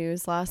sad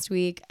news last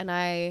week, and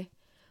I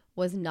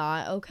was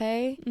not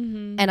okay,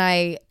 and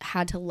I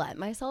had to let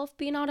myself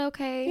be not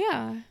okay.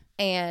 Yeah,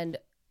 and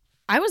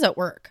I was at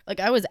work,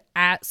 I was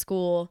at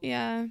school.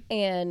 Yeah,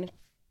 and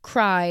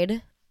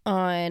cried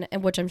on,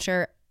 and which I'm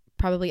sure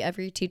probably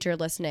every teacher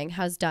listening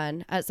has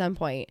done at some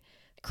point.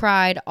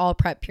 Cried all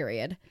prep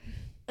period.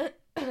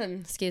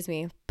 Excuse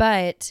me.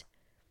 But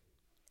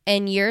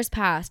in years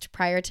past,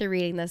 prior to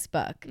reading this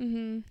book,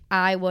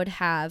 I would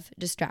have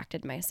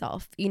distracted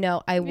myself.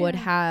 I would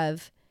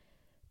have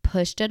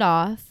pushed it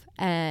off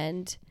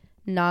and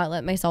not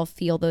let myself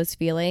feel those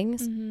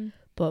feelings.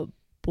 But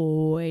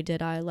boy,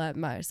 did I let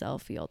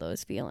myself feel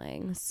those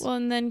feelings. Well,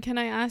 and then can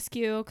I ask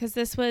you, because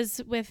this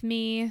was with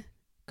me,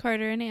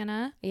 Carter, and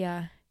Anna.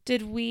 Yeah.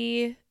 Did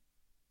we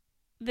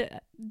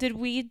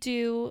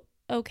do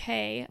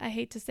okay? I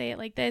hate to say it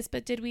like this,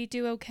 but did we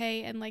do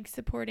okay in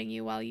supporting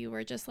you while you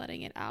were just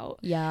letting it out?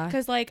 Yeah.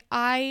 Because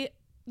I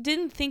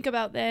didn't think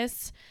about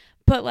this,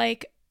 but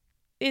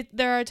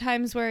there are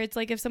times where it's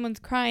if someone's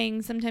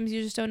crying, sometimes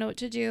you just don't know what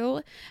to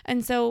do.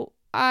 And so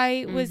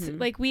I was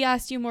we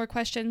asked you more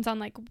questions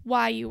on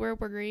why you were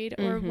worried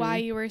or why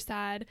you were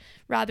sad,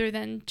 rather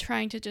than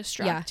trying to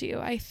distract you,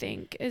 I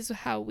think is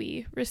how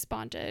we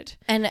responded.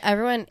 And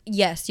everyone,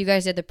 yes, you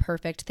guys did the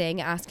perfect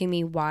thing asking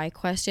me why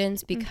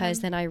questions, because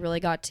then I really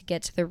got to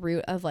get to the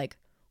root of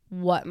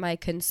what my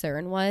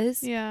concern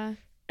was. Yeah.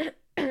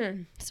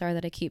 Sorry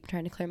that I keep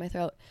trying to clear my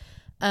throat.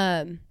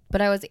 But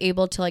I was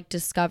able to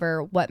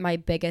discover what my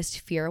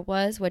biggest fear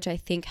was, which I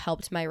think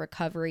helped my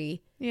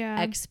recovery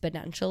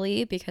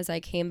exponentially, because I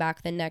came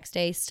back the next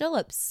day still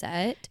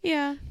upset.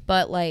 Yeah.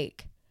 But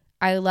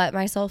I let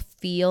myself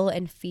feel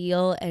and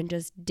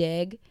just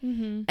dig.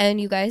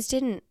 And you guys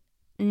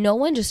no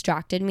one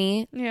distracted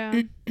me.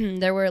 Yeah.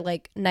 There were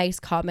nice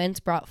comments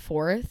brought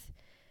forth,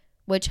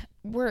 which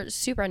were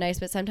super nice,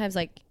 but sometimes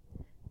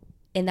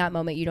in that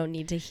moment you don't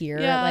need to hear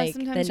the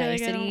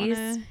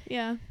niceties.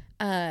 Yeah.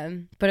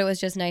 But it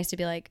was just nice to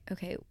be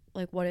okay,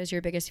 what is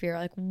your biggest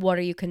fear? What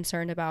are you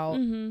concerned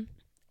about?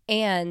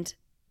 And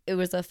it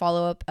was a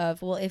follow-up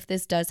of, well, if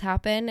this does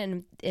happen,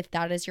 and if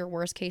that is your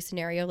worst case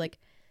scenario,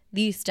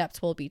 these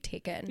steps will be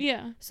taken.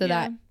 Yeah. So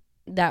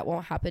that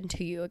won't happen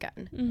to you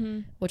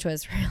again, which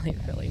was really,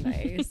 really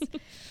nice.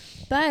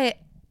 But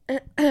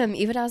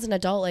even as an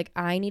adult,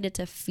 I needed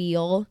to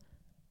feel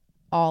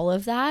all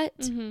of that.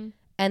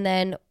 And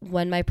then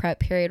when my prep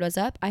period was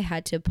up, I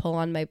had to pull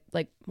on my,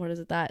 what is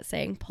it that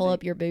saying? Pull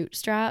up your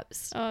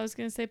bootstraps. Oh, I was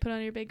going to say put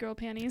on your big girl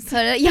panties.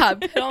 Put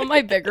on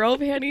my big girl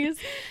panties.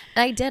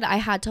 And I did. I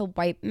had to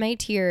wipe my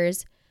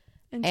tears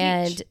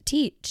and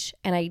teach.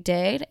 And I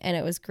did. And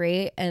it was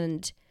great.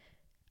 And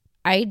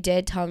I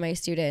did tell my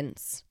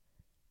students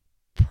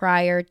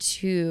prior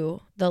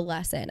to the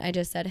lesson, I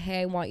just said,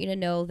 "Hey, I want you to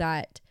know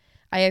that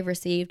I have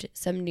received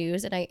some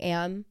news and I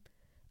am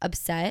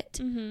upset.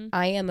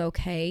 I am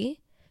okay.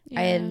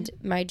 Yeah. And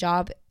my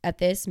job at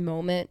this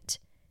moment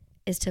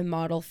is to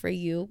model for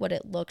you what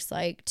it looks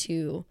like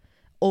to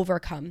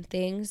overcome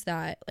things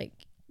that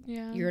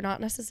you're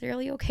not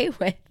necessarily okay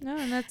with." No,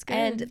 and that's good.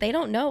 And they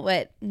don't know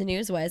what the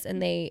news was.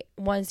 And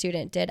one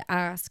student did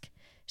ask,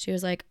 she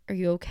was like, "Are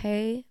you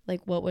okay?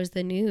 What was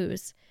the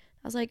news?"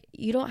 I was like,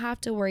 "You don't have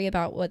to worry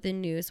about what the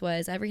news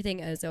was. Everything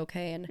is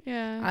okay. And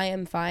I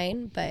am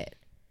fine." But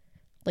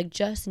Like,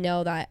 just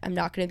know that I'm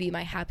not going to be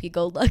my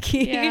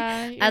happy-go-lucky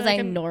Yeah, as like, I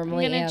I'm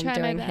normally gonna am try my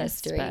during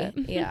best, history.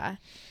 but- Yeah.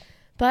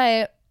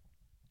 But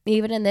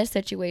even in this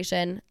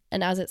situation,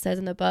 and as it says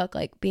in the book,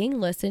 like, being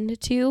listened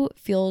to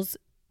feels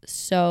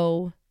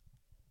so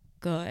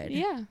good.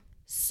 Yeah,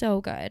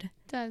 So good.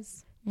 it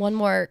does. One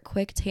more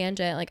quick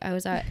tangent. Like, I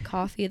was at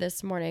coffee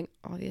this morning,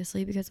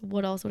 obviously, because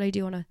what else would I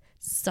do on a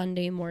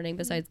Sunday morning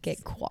besides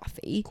get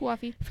coffee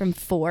Coffee. from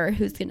 4,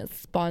 who's going to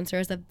sponsor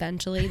us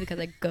eventually because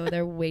I go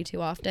there way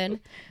too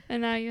often.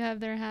 And now you have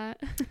their hat.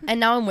 And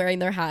now I'm wearing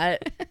their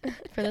hat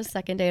for the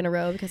second day in a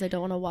row because I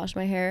don't want to wash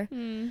my hair.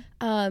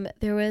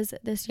 There was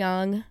this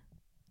young,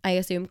 I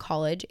assume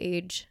college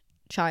age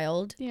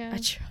child. Yeah. A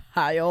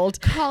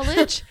child.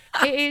 College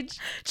age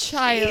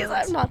child.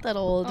 Jeez, I'm not that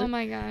old. Oh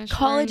my gosh.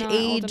 College we're not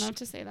old age enough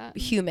to say that.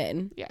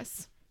 Human.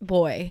 Yes.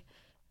 Boy.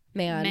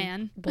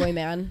 Man.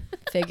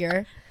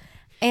 Figure.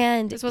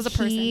 And This was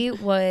a he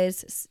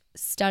was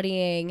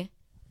studying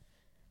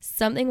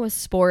something with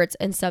sports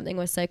and something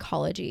with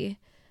psychology.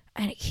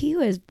 And he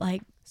was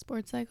like,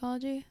 Sports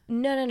psychology?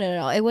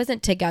 no. It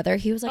wasn't together.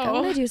 He was like, I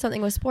want to do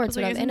something with sports,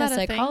 like, but I'm isn't in a that a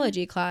thing?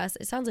 psychology class.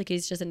 It sounds like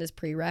he's just in his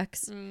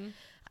prereqs.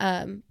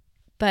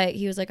 But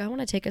he was like, I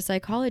want to take a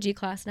psychology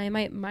class and I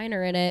might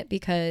minor in it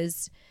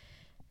because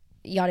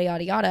yada,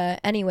 yada, yada.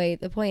 Anyway,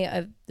 the point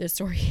of the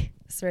story,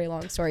 this very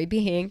long story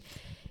being,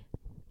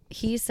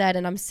 he said,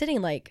 and I'm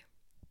sitting like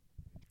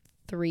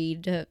 3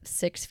 to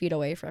 6 feet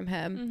away from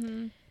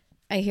him.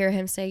 I hear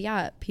him say,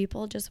 yeah,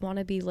 people just want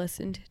to be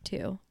listened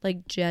to,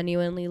 like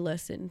genuinely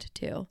listened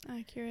to.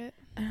 Accurate.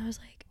 And I was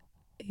like,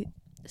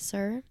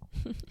 sir,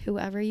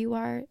 whoever you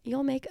are,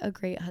 you'll make a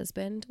great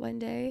husband one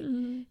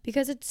day.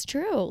 Because it's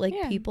true. Like,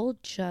 people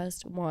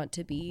just want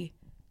to be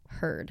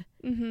heard.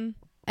 And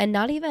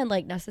not even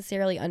like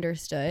necessarily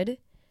understood,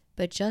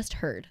 but just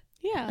heard.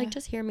 Yeah. Like,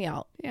 just hear me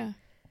out. Yeah.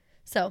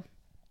 So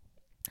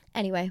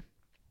anyway,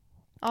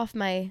 off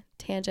my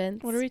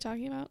tangents. What are we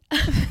talking about?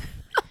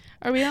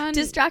 Are we on?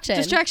 Distraction.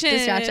 It's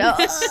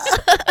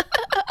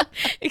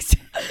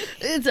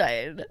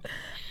fine.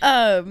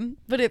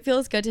 But it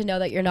feels good to know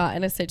that you're not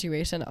in a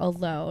situation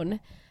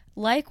alone.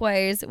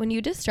 Likewise, when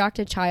you distract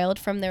a child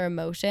from their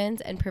emotions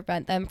and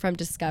prevent them from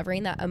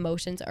discovering that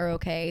emotions are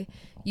okay,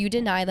 you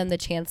deny them the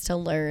chance to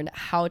learn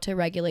how to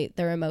regulate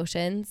their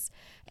emotions,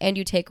 and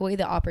you take away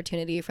the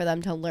opportunity for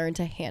them to learn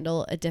to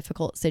handle a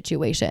difficult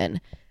situation.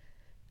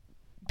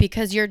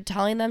 Because you're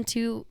telling them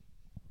to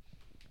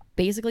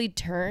basically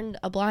turn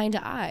a blind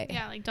eye.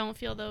 Yeah, like, don't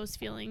feel those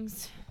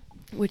feelings.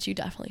 Which you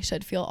definitely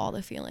should feel all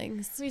the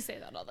feelings. We say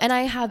that all the And time.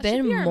 I have That should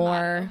been be our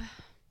more... motto.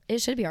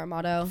 It should be our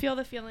motto. Feel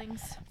the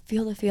feelings.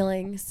 Feel the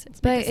feelings. Let's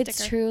But make a it's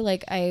sticker. true.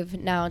 Like, I've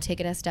now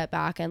taken a step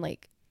back and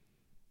like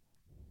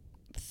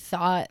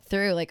thought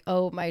through like,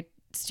 oh, my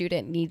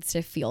student needs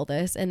to feel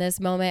this in this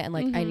moment. And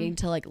like, I need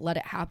to like let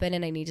it happen.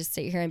 And I need to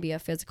sit here and be a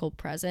physical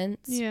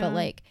presence. Yeah. But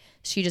like,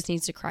 she just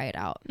needs to cry it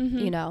out,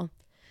 you know?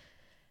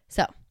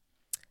 So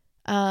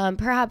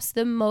perhaps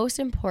the most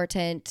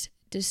important,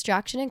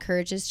 distraction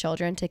encourages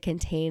children to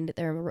contain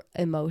their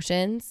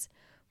emotions,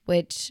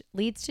 which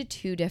leads to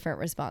 2 different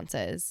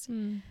responses.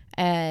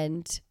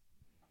 And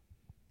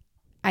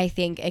I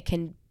think it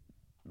can,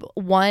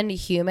 one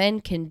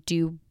human can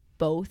do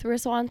both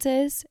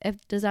responses.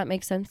 Does that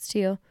make sense to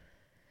you?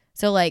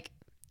 So like,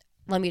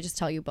 let me just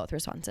tell you both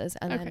responses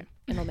and then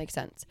it'll make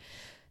sense.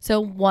 So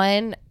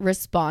one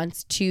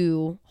response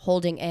to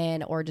holding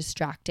in or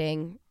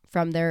distracting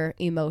from their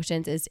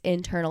emotions is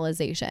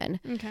internalization.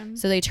 Okay.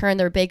 So they turn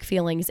their big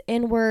feelings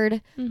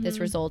inward. This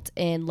results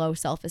in low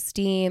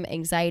self-esteem,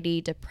 anxiety,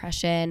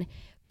 depression,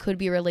 could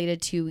be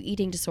related to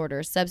eating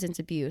disorders, substance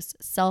abuse,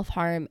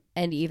 self-harm,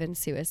 and even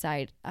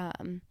suicide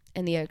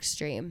in the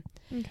extreme.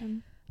 Okay.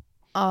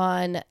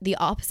 On the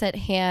opposite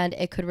hand,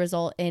 it could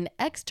result in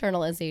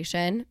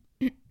externalization,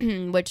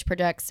 which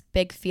projects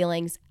big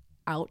feelings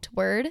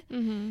outward,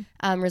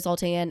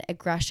 resulting in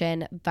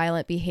aggression,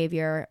 violent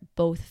behavior,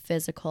 both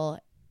physical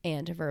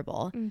and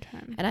verbal. Okay.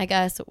 And I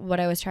guess what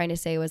I was trying to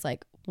say was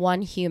like,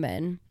 one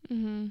human,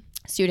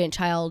 student,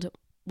 child,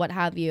 what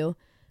have you,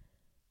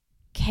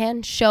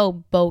 can show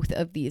both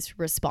of these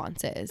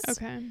responses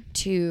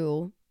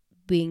to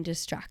being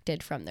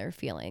distracted from their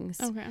feelings.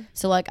 Okay.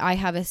 So like, I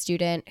have a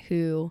student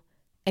who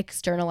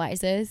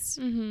externalizes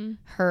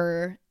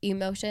her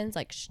emotions,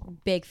 like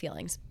big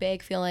feelings,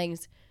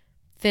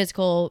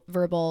 physical,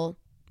 verbal,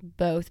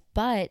 both.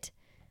 But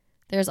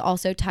there's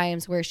also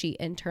times where she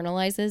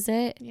internalizes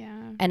it.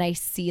 Yeah. And I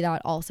see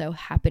that also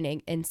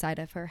happening inside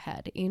of her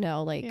head, you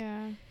know, like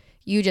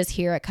you just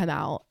hear it come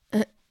out.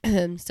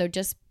 So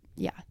just,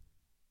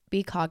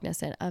 be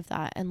cognizant of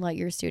that and let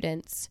your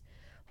students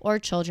or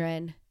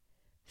children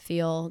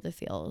feel the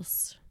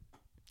feels.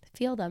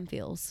 Feel them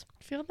feels.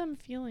 Feel them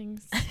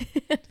feelings.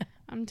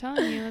 I'm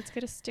telling you, let's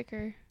get a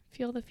sticker.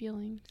 Feel the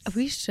feelings.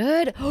 We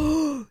should.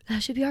 Oh,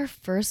 that should be our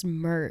first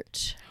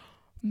merch.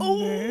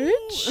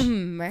 Merch?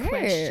 Merch.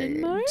 Question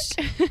mark?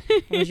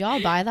 Would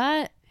y'all buy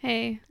that?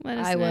 Hey, let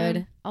us know. I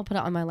would. I'll put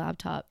it on my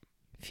laptop.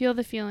 Feel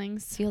the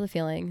feelings. Feel the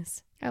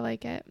feelings. I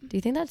like it. Do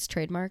you think that's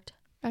trademarked?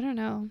 I don't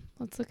know.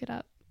 Let's look it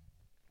up.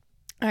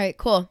 All right,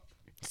 cool.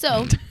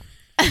 So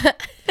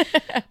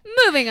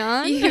Moving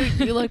on.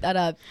 you look that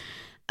up.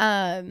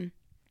 Kind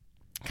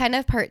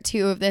of part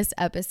 2 of this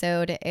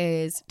episode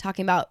is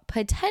talking about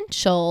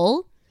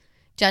potential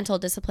gentle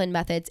discipline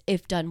methods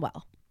if done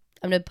well.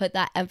 I'm going to put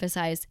that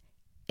emphasize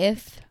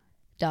if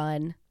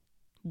done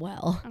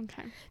well.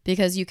 Okay.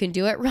 Because you can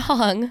do it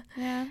wrong.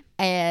 Yeah.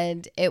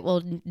 And it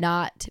will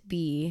not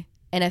be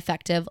an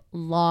effective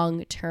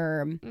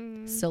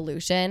long-term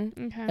solution.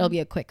 Okay. It'll be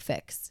a quick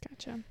fix.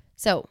 Gotcha.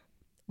 So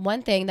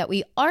one thing that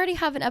we already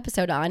have an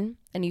episode on,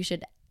 and you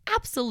should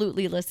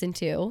absolutely listen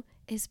to,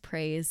 is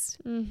praise.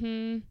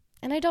 Mm-hmm.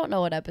 And I don't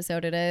know what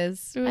episode it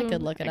is. I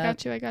could look it up.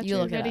 I got you.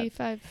 Look Ready? it up.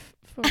 5,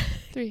 4,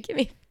 3, Give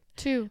me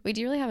 2, Wait,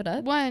 do you really have it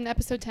up? 1.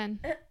 Episode 10.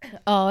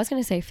 Oh, I was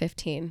going to say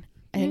 15.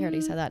 I think I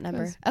already said that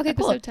number. Okay,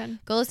 episode cool. 10.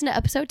 Go listen to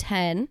episode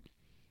 10.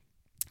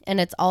 And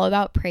it's all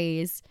about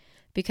praise,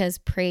 because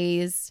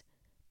praise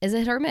is a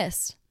hit or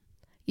miss.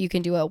 You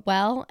can do it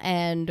well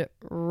and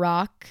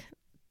rock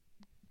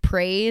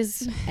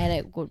praise and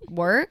it would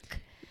work,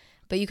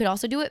 but you could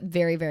also do it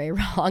very, very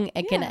wrong.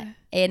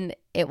 And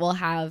it will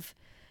have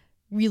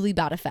really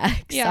bad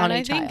effects on and a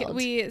I child. think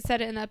we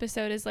said it in the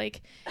episode is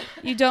like,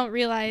 you don't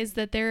realize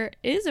that there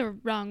is a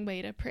wrong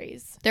way to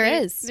praise.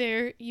 There is.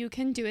 You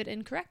can do it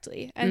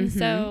incorrectly. And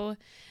so,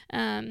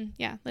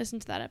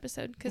 listen to that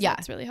episode, because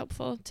that's really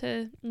helpful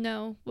to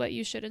know what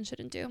you should and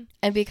shouldn't do.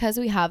 And because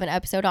we have an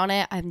episode on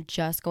it, I'm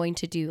just going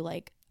to do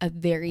like a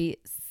very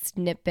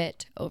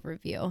snippet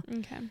overview.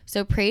 Okay.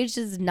 So praise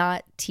does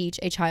not teach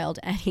a child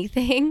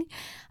anything.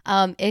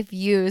 If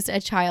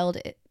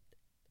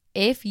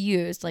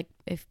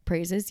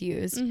praise is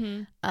used,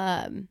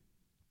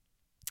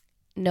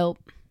 nope.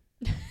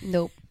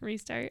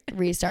 Restart.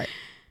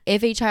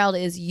 If a child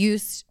is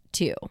used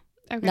to,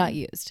 Okay. not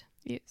used,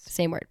 Used.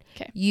 same word,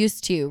 Okay.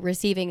 used to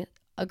receiving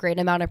a great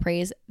amount of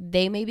praise,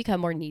 they may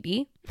become more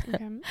needy.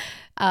 Okay.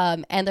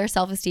 And their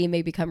self-esteem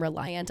may become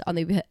reliant on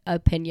the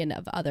opinion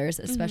of others,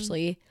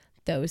 especially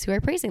those who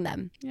are praising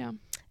them. Yeah.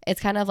 It's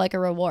kind of like a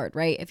reward,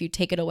 right? If you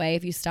take it away,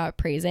 if you stop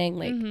praising,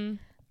 like,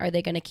 are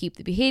they going to keep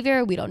the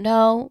behavior? We don't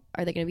know.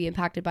 Are they going to be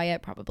impacted by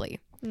it? Probably.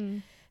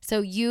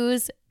 So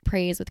use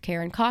praise with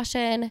care and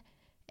caution.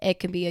 It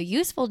can be a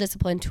useful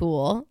discipline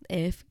tool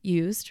if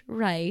used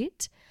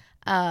right,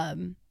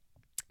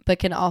 but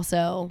can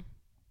also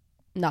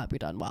not be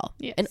done well.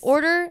 Yes. In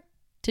order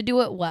to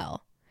do it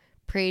well,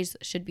 praise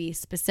should be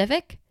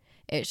specific.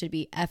 It should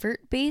be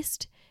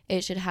effort-based.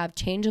 It should have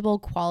changeable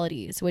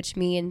qualities, which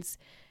means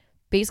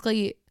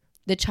basically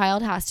the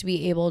child has to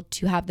be able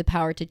to have the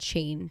power to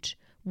change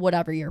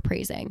whatever you're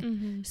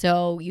praising.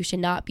 So you should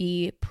not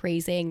be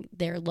praising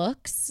their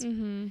looks.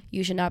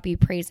 You should not be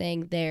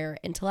praising their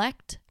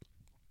intellect.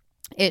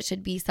 It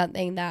should be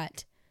something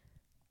that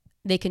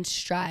they can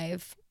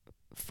strive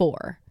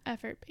for.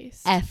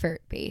 Effort-based.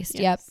 Effort-based.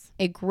 Yes.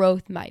 Yep. A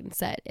growth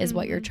mindset is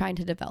what you're trying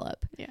to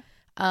develop.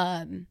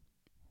 Yeah.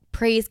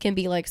 Praise can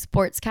be like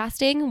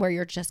sportscasting, where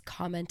you're just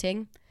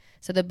commenting.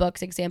 So the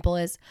book's example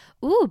is,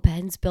 ooh,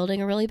 Ben's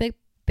building a really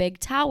big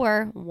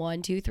tower,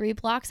 1, 2, 3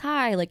 blocks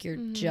high. Like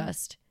you're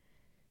just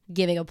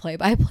giving a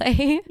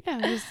play-by-play.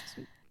 Yeah. Just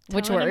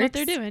which telling them works. what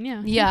they're doing.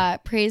 Yeah. Yeah.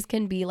 Praise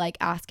can be like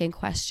asking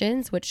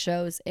questions, which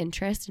shows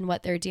interest in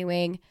what they're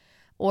doing.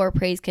 Or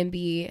praise can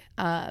be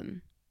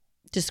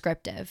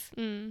descriptive,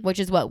 which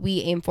is what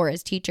we aim for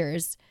as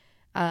teachers.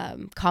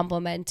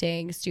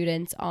 Complimenting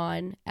students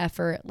on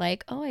effort,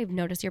 like, oh, I've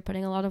noticed you're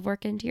putting a lot of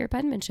work into your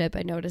penmanship.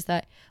 I noticed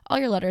that all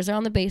your letters are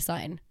on the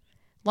baseline.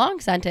 Long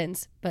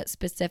sentence, but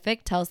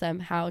specific, tells them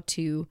how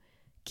to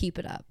keep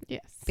it up.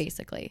 Yes.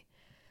 Basically.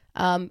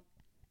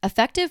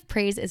 Effective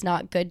praise is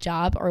not good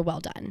job or well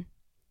done.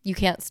 You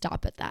can't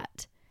stop at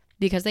that,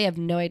 because they have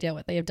no idea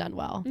what they have done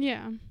well.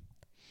 Yeah.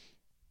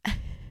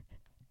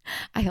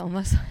 I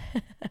almost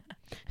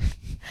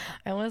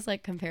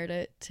like compared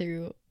it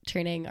to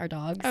training our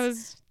dogs. I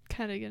was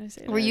kind of going to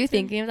say that. Were you too.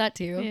 thinking of that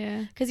too?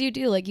 Yeah. Because you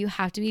do, like, you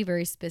have to be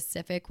very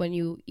specific when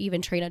you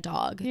even train a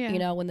dog. Yeah. You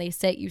know, when they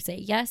sit, you say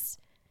yes,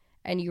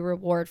 and you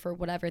reward for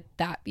whatever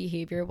that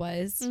behavior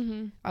was.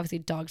 Obviously,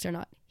 dogs are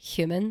not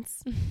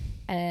humans,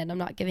 and I'm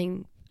not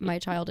giving my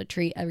child a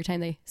treat every time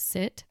they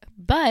sit,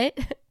 but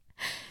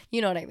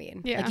you know what I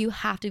mean? Yeah. Like, you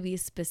have to be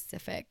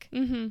specific.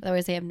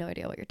 Otherwise, they have no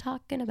idea what you're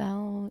talking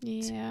about.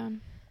 Yeah.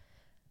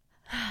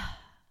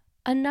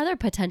 Another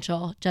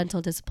potential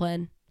gentle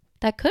discipline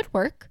that could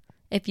work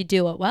if you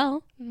do it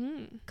well,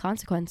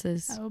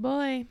 consequences. Oh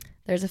boy.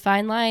 There's a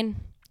fine line.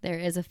 There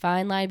is a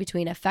fine line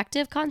between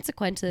effective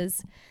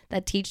consequences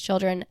that teach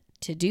children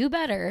to do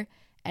better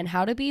and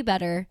how to be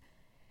better,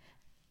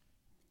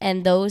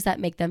 and those that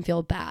make them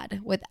feel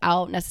bad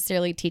without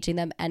necessarily teaching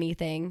them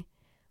anything,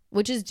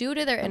 which is due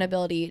to their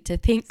inability to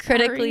think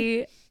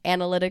critically,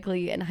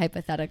 analytically, and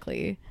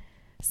hypothetically.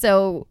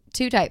 So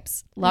 2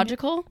 types,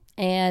 logical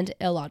and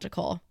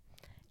illogical.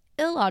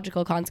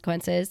 Illogical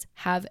consequences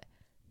have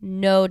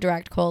no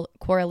direct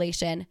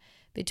correlation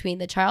between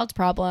the child's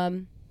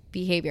problem,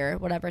 behavior,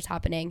 whatever's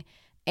happening,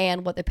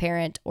 and what the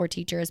parent or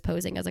teacher is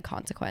posing as a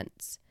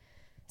consequence.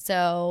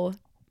 So,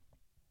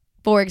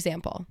 for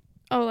example,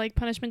 Oh, like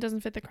punishment doesn't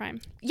fit the crime.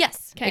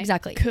 Yes, 'Kay.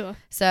 exactly. Cool.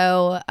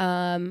 So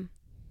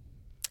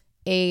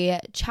a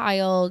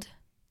child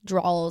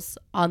draws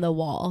on the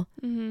wall.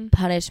 Mm-hmm.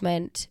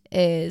 Punishment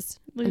is,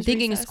 I'm Lose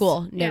thinking recess.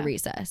 school, no Yeah.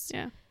 recess.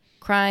 Yeah.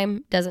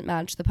 Crime doesn't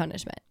match the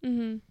punishment.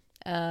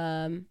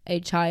 Mm-hmm. A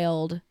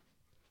child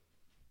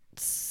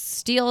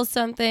steals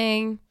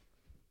something,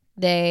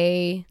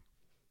 they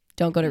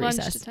don't go to Lunch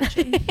recess.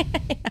 detention.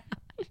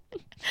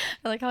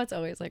 I like how it's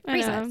always like I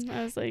recess. know.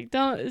 I was like,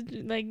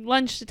 don't, like,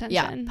 lunch detention.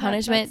 Yeah,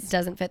 punishment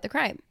doesn't fit the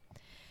crime.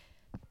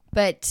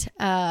 But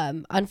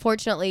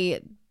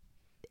unfortunately,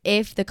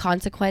 if the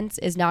consequence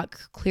is not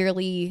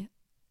clearly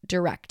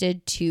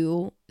directed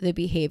to the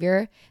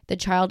behavior, the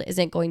child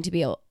isn't going to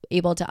be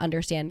able to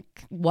understand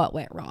what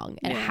went wrong.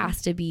 And It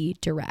has to be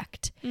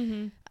direct.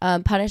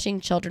 Mm-hmm. Punishing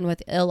children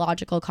with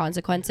illogical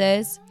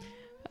consequences.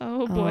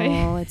 Oh, boy.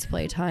 Oh, it's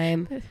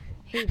playtime.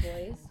 Hey,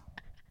 boys.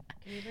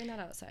 Can you bring that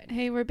outside?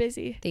 Hey, we're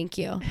busy. Thank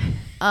you.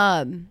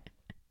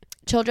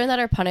 Children that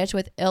are punished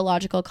with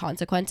illogical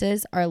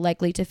consequences are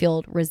likely to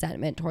feel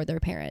resentment toward their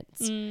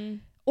parents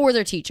or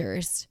their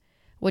teachers,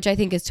 which I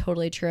think is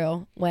totally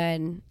true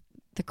when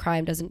the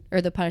crime doesn't,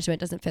 or the punishment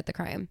doesn't fit the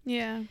crime.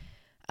 Yeah.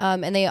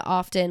 And they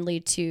often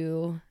lead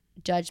to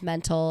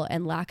judgmental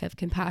and lack of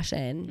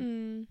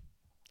compassion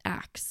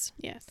acts.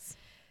 Yes.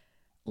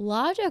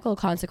 Logical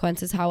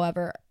consequences,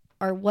 however,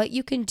 are what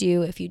you can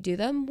do. If you do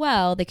them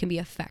well, they can be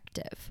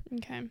effective.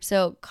 Okay.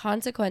 So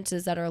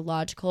consequences that are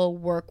logical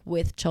work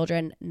with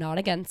children, not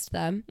against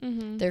them.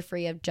 Mm-hmm. They're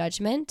free of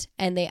judgment,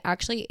 and they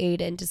actually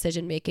aid in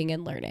decision making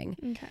and learning.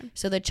 Okay.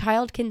 So the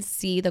child can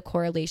see the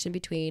correlation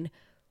between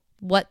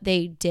what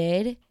they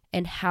did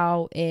and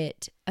how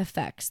it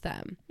affects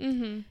them.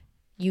 Mm-hmm.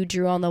 You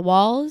drew on the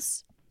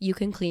walls, you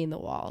can clean the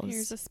walls.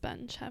 Here's a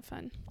sponge. Have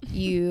fun.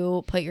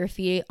 You put your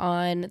feet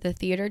on the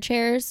theater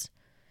chairs,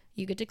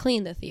 you get to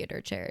clean the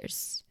theater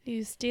chairs.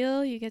 You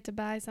steal, you get to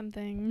buy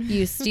something.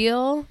 You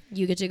steal,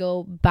 you get to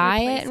go buy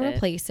it and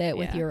replace it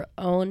with Yeah. your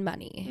own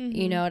money. Mm-hmm.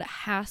 You know, it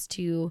has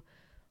to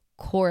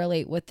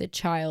correlate what the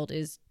child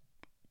is,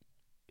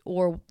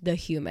 or the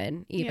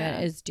human even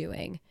is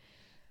doing.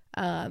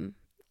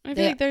 I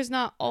feel like there's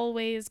not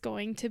always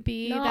going to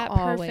be that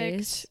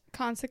perfect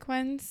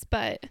consequence,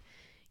 but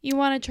you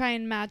want to try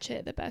and match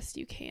it the best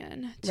you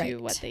can to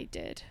what they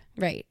did.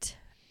 Right.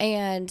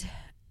 And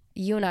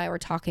you and I were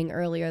talking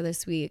earlier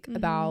this week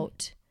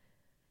about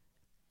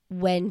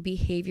when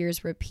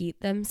behaviors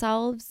repeat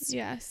themselves.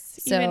 Yes.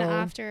 So, even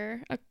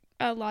after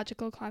a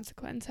logical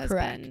consequence has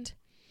been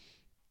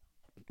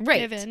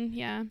given.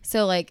 Yeah.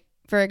 So, like,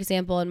 for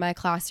example, in my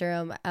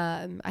classroom,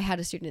 I had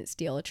a student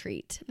steal a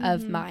treat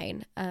of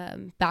mine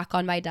back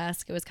on my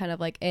desk. It was kind of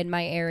like in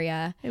my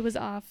area. It was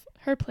off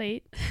her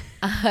plate.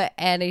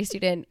 And a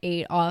student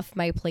ate off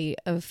my plate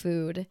of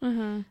food.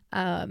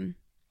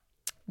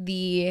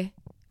 The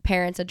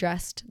parents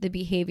addressed the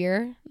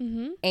behavior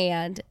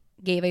and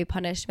gave a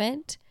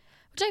punishment,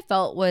 which I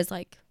felt was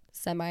like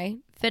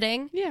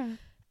semi-fitting. Yeah.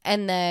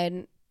 And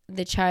then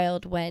the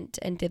child went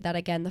and did that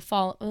again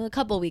a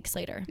couple weeks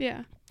later.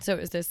 Yeah. So it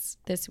was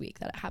this week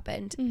that it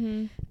happened.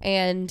 Mm-hmm.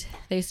 And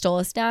they stole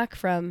a snack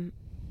from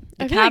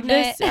the I feel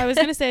cabinet. like I was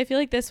going to say, I feel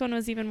like this one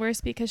was even worse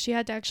because she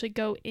had to actually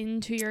go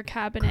into your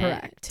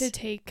cabinet to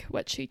take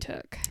what she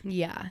took.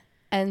 Yeah.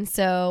 And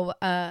so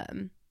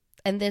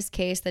in this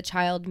case, the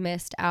child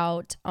missed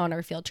out on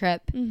our field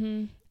trip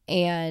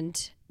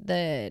and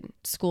the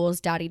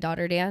school's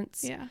daddy-daughter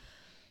dance. Yeah.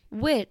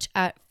 Which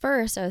at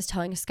first I was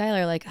telling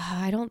Skylar, like, oh,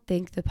 I don't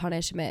think the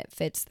punishment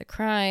fits the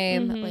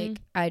crime. Like,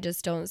 I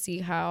just don't see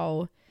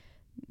how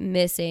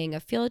missing a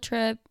field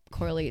trip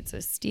correlates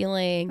with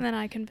stealing. And then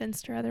I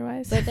convinced her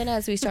otherwise. But then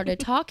as we started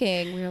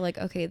talking, we were like,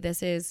 okay,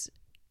 this is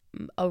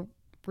a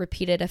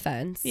repeated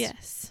offense.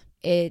 Yes.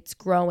 It's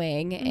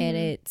growing in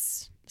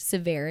its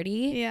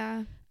severity.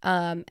 Yeah.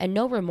 And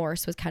no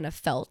remorse was kind of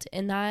felt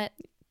in that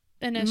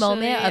Initially,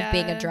 moment of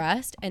being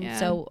addressed. And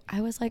so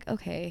I was like,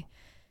 okay,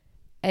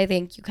 I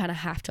think you kind of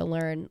have to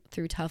learn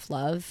through tough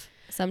love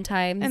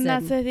sometimes. And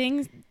that's the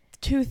thing.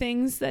 2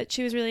 things that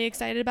she was really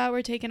excited about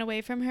were taken away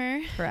from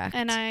her. Correct.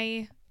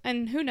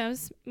 And who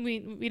knows?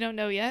 We don't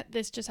know yet.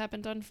 This just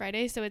happened on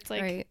Friday. So it's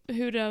like,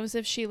 who knows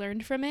if she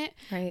learned from it.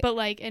 Right. But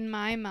like in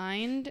my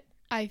mind,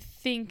 I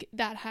think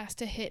that has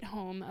to hit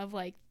home of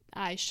like,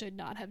 I should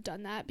not have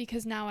done that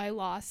because now I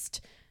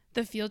lost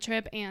the field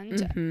trip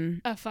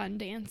and a fun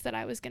dance that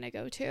I was going to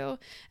go to.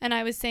 And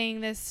I was saying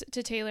this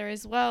to Taylor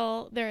as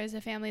well. There is a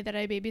family that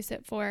I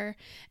babysit for,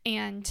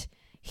 and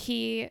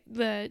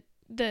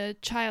the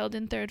child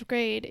in 3rd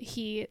grade,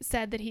 he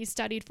said that he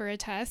studied for a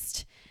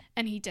test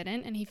and he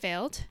didn't, and he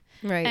failed.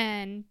 Right.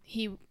 And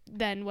he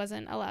then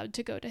wasn't allowed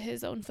to go to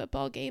his own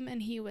football game,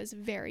 and he was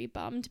very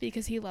bummed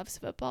because he loves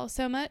football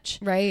so much.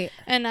 Right.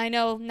 And I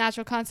know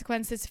Natural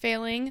Consequence is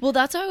failing. Well,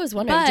 that's what I was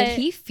wondering. Did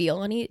he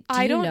feel any?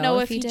 I don't know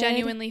if he did?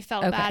 genuinely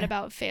felt Okay. bad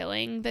about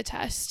failing the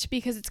test,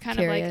 because it's kind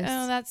Curious. of like,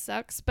 oh, that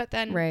sucks. But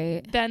then,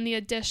 then the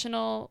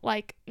additional,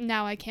 like,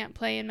 now I can't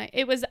play in my.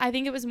 I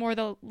think it was more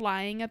the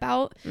lying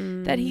about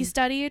that he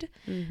studied,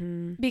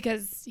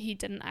 because he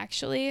didn't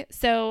actually.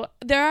 So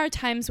there are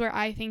times where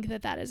I think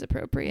that is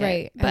appropriate.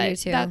 Right. But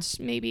that's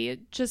maybe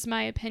just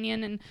my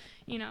opinion, and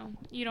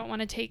you don't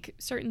want to take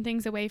certain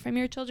things away from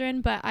your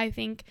children, but I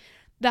think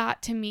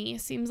that to me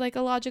seems like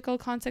a logical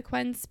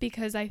consequence,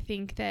 because I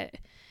think that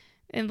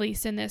at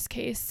least in this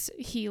case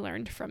he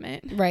learned from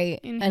it, right,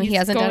 and he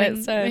hasn't done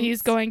it since.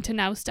 He's going to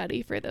now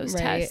study for those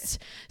tests.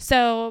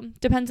 So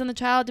depends on the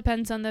child,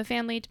 depends on the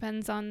family,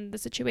 depends on the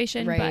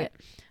situation, but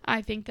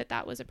I think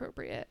that was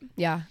appropriate.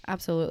 Yeah,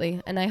 absolutely.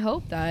 And I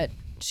hope that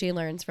she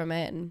learns from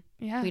it, and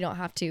we don't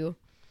have to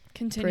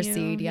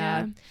proceed.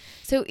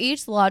 So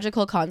each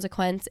logical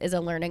consequence is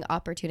a learning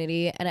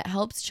opportunity, and it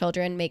helps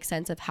children make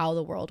sense of how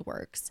the world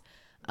works.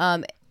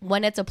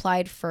 When it's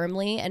applied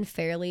firmly and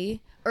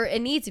fairly, or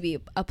it needs to be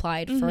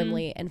applied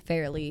firmly and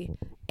fairly,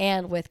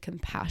 and with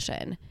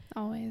compassion,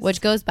 always, which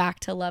goes back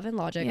to love and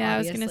logic. Obviously. I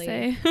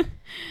was gonna say.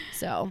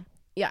 So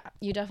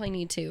you definitely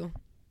need to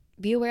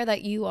be aware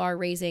that you are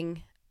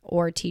raising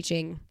or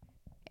teaching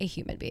a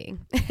human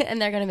being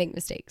and they're gonna make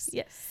mistakes.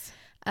 Yes.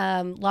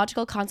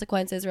 Logical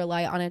consequences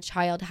rely on a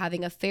child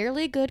having a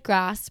fairly good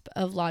grasp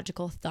of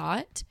logical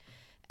thought,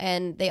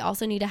 and they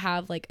also need to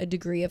have like a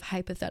degree of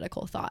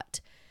hypothetical thought,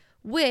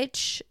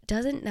 which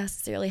doesn't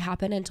necessarily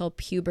happen until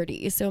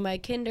puberty. So my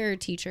kinder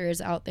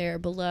teachers out there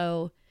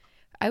below,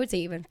 I would say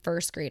even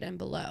first grade and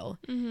below,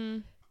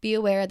 be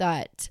aware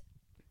that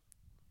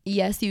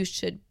yes, you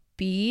should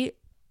be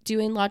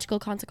doing logical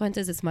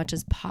consequences as much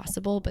as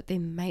possible, but they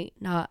might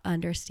not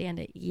understand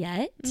it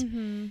yet.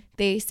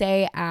 They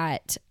say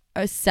at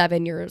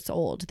 7 years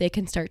old they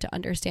can start to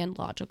understand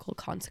logical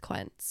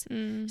consequence.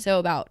 So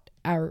about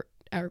our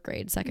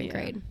grade, second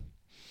grade,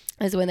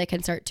 is when they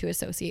can start to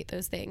associate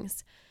those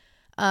things.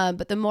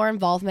 But the more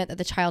involvement that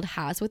the child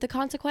has with the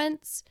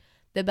consequence,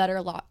 the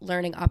better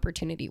learning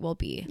opportunity will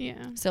be.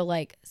 So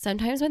like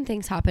sometimes when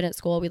things happen at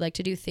school, we like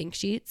to do think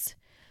sheets,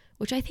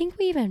 which I think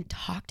we even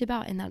talked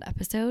about in that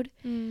episode.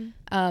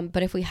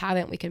 But if we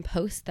haven't, we can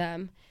post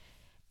them.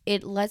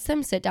 It lets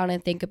them sit down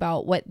and think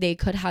about what they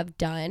could have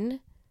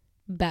done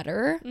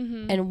better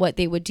and what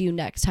they would do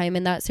next time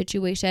in that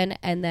situation.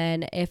 And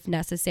then if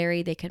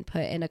necessary, they can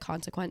put in a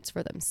consequence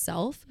for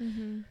themselves,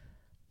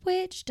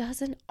 which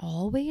doesn't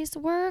always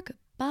work.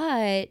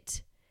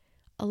 But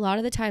a lot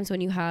of the times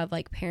when you have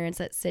like parents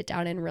that sit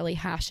down and really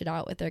hash it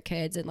out with their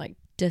kids and like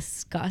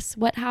discuss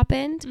what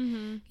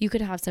happened, you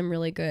could have some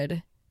really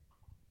good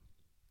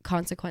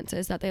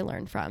consequences that they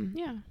learn from.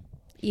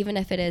 Even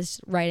if it is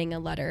writing a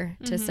letter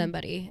to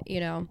somebody,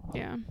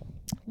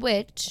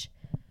 which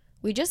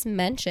we just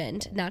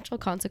mentioned natural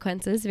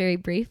consequences very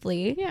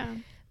briefly.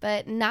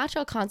 But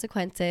natural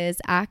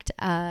consequences act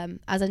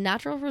as a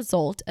natural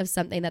result of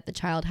something that the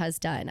child has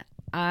done.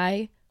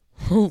 I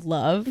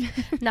love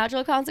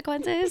natural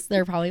consequences.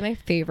 They're probably my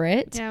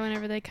favorite.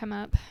 Whenever they come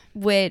up.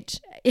 Which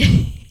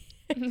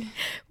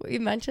we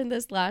mentioned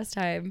this last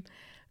time,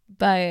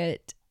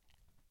 but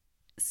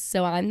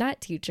so I'm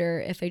that teacher.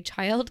 If a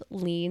child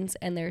leans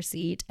in their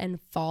seat and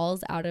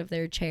falls out of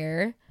their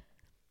chair,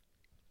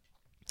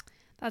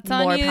 that's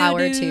more on you, power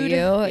dude. to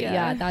you.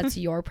 Yeah, that's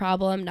your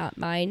problem, not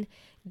mine.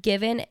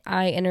 Given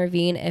I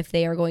intervene if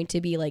they are going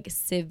to be like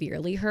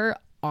severely hurt,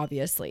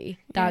 obviously.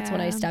 That's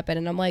when I step in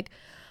and I'm like,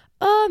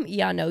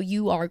 no,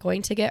 you are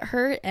going to get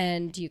hurt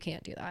and you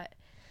can't do that.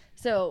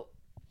 So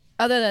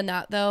other than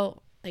that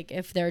though, like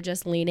if they're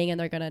just leaning and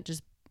they're going to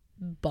just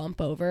bump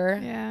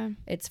over,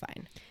 it's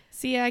fine.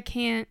 See, I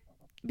can't,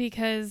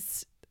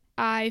 because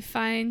I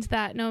find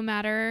that no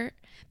matter,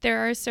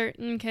 there are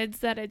certain kids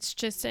that it's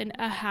just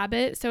a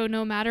habit. So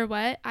no matter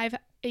what,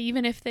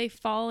 even if they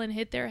fall and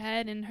hit their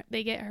head and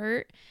they get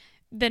hurt,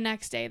 the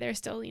next day they're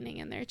still leaning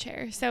in their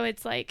chair. So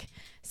it's like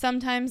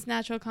sometimes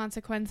natural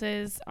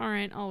consequences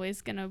aren't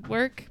always going to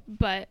work,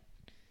 but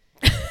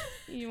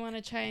you want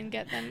to try and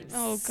get them.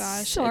 Oh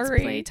gosh, sorry.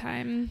 It's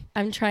playtime.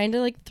 I'm trying to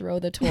like throw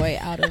the toy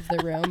out of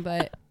the room,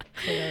 but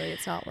clearly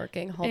it's not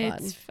working. Hold on.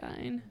 It's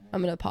fine.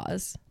 I'm going to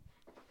pause.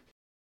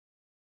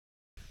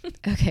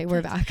 Okay,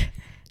 we're back.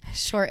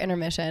 Short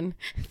intermission.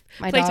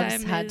 My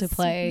dogs had to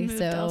play,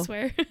 so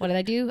elsewhere. What did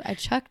I do? I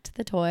chucked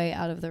the toy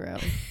out of the room.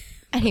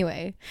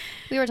 Anyway,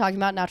 we were talking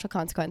about natural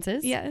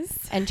consequences.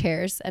 Yes. And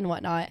chairs and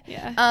whatnot.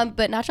 Yeah.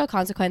 But natural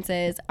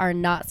consequences are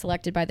not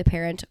selected by the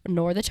parent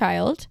nor the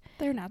child.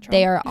 They're natural.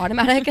 They are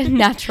automatic and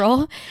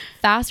natural,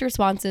 fast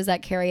responses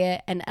that carry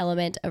an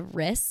element of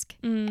risk.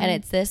 And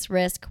it's this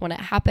risk when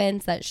it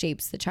happens that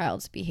shapes the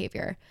child's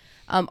behavior.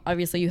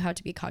 Obviously, you have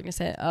to be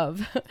cognizant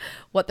of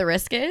what the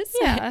risk is.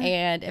 Yeah.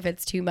 And if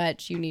it's too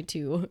much, you need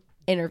to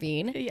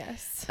intervene.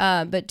 Yes.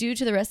 But due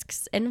to the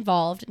risks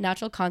involved,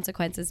 natural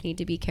consequences need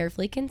to be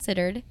carefully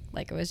considered,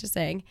 like I was just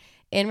saying,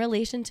 in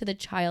relation to the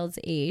child's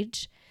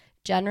age,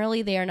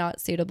 generally they are not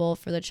suitable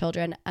for the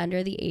children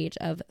under the age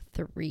of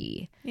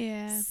 3.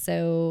 Yeah.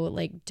 So,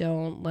 like,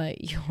 don't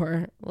let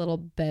your little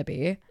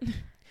baby,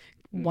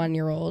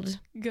 1-year-old,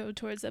 Go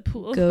towards a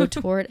pool. go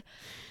toward.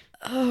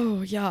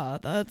 Oh, yeah,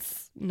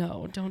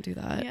 no, don't do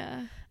that.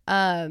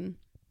 Yeah.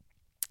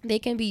 They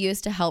can be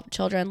used to help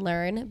children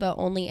learn, but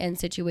only in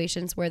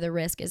situations where the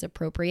risk is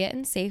appropriate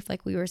and safe,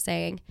 like we were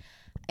saying,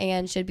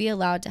 and should be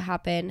allowed to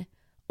happen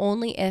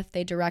only if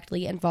they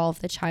directly involve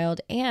the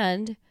child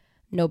and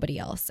nobody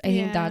else. I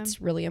think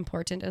that's really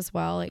important as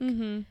well. Like,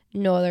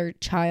 no other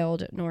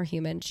child nor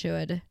human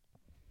should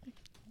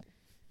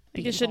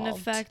be it shouldn't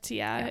involved. affect,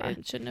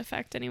 it shouldn't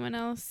affect anyone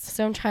else.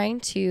 So I'm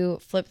trying to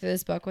flip through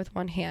this book with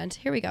one hand.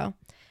 Here we go.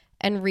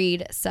 And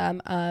read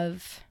some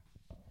of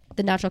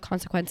the natural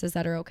consequences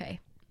that are okay.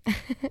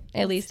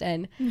 At least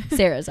in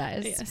Sarah's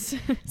eyes. Yes.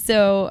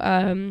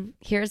 So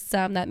here's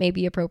some that may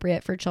be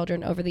appropriate for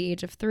children over the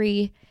age of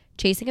 3.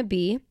 Chasing a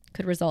bee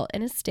could result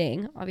in a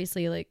sting.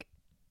 Obviously, like,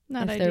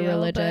 Not if ideal, they're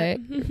allergic,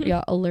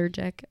 but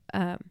allergic.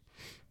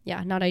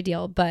 Not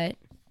ideal, but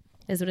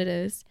is what it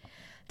is.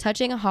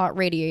 Touching a hot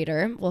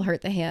radiator will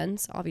hurt the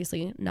hands.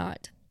 Obviously,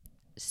 not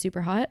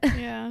super hot.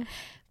 yeah.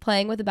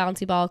 Playing with a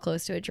bouncy ball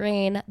close to a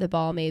drain, the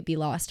ball may be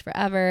lost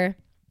forever.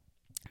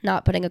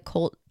 Not putting a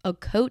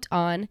coat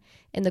on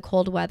in the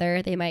cold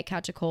weather, they might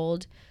catch a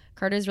cold.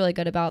 Carter's really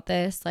good about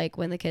this. Like,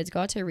 when the kids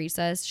go out to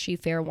recess, she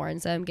fair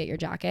warns them, get your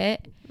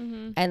jacket.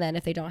 And then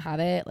if they don't have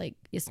it, like,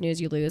 you snooze,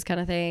 you lose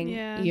kind of thing.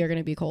 Yeah. You're going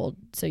to be cold,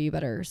 so you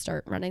better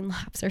start running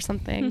laps or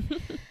something.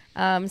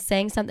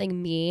 Saying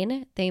something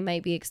mean, they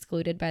might be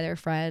excluded by their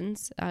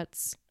friends.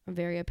 That's a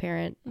very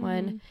apparent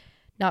one.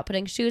 Not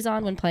putting shoes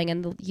on when playing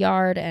in the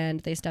yard and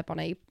they step on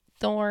a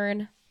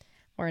thorn,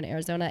 or in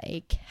Arizona,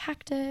 a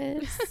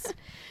cactus.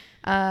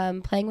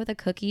 Playing with a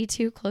cookie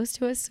too close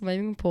to a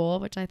swimming pool,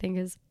 which I think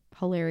is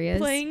hilarious.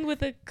 Playing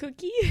with a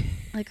cookie?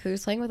 Like,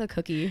 who's playing with a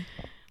cookie?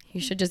 You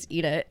should just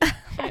eat it.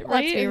 Right?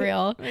 Let's be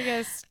real. I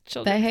guess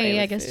children But play hey,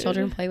 with I guess food.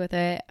 children play with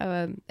it.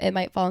 It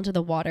might fall into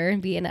the water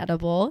and be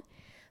inedible.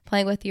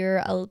 Playing with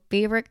your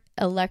favorite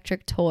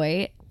electric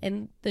toy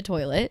in the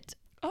toilet.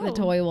 Oh. The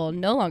toy will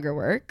no longer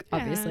work, Yeah.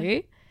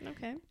 obviously.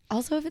 Okay.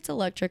 Also, if it's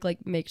electric,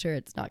 like, make sure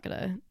it's not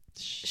gonna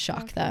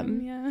shock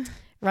them. Yeah.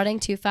 Running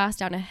too fast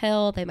down a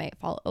hill, they might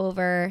fall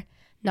over.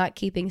 Not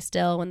keeping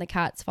still when the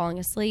cat's falling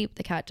asleep,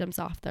 the cat jumps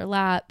off their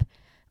lap.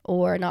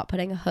 Or not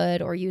putting up a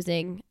hood or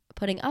using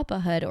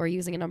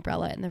an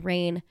umbrella in the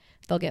rain,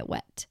 they'll get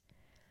wet.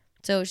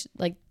 So,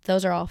 like,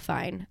 those are all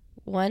fine.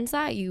 Ones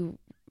that you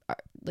are,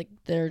 like,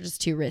 they're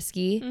just too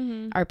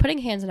risky are putting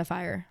hands in a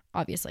fire,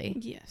 obviously.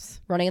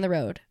 Yes. Running in the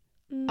road,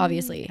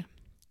 obviously.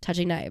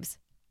 Touching knives,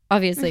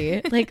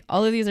 obviously. Like,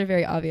 all of these are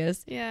very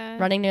obvious. Yeah.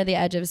 Running near the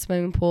edge of a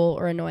swimming pool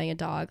or annoying a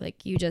dog.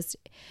 Like, you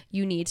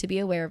need to be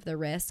aware of the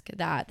risk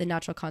that the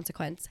natural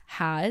consequence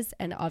has.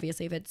 And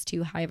obviously, if it's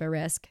too high of a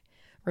risk,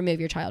 remove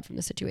your child from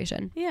the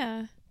situation.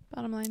 Yeah.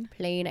 Bottom line.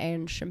 Plain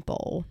and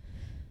simple.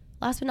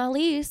 Last but not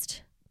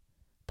least,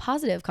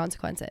 positive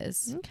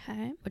consequences,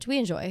 Okay. which we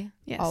enjoy.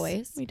 Yes.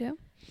 Always. We do.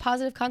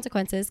 Positive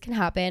consequences can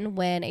happen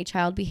when a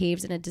child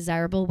behaves in a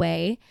desirable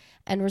way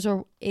and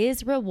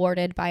is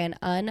rewarded by an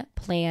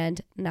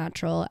unplanned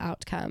natural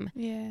outcome.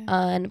 Yeah.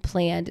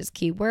 Unplanned is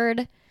key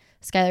word.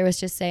 Skylar was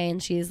just saying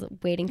she's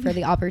waiting for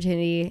the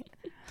opportunity.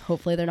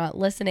 Hopefully they're not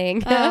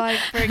listening. Oh, I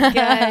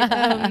forget.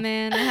 Oh,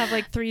 man. I have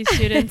like 3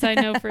 students I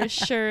know for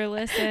sure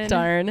listen.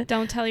 Darn.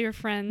 Don't tell your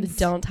friends.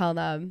 Don't tell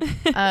them.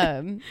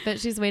 But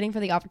she's waiting for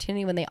the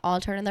opportunity when they all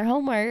turn in their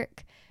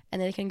homework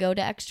and they can go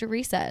to extra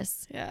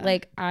recess. Yeah.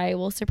 Like, I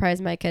will surprise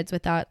my kids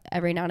with that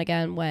every now and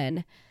again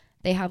when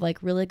they have like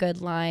really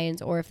good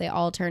lines, or if they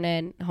all turn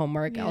in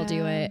homework, I'll do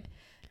Yeah. it.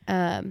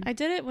 I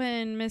did it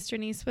when Mr.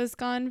 Nice was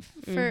gone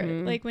for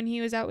like when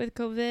he was out with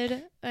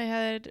COVID. I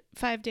had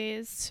 5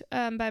 days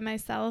by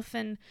myself,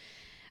 and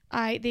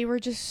they were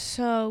just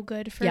so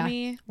good for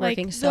me.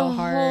 Working like, so the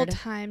hard. whole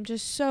time,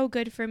 just so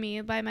good for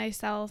me by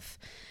myself.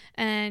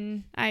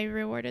 And I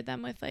rewarded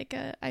them with like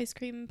a ice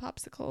cream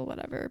popsicle,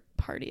 whatever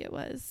party it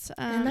was.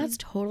 And that's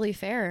totally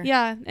fair.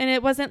 Yeah, and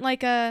it wasn't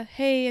like a,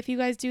 hey, if you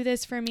guys do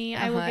this for me,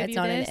 I will give It's you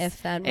not this. an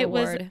if-then It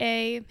was reward.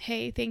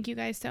 hey, thank you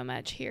guys so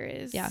much. Here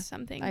is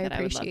something I that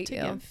I would love appreciate to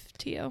you. give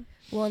to you.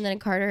 Well, and then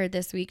Carter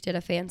this week did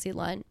a fancy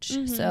lunch.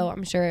 So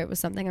I'm sure it was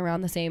something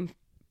around the same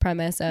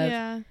premise of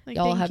Like,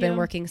 y'all thank have been you.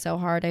 working so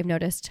hard. I've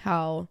noticed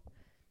how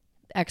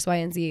X, Y,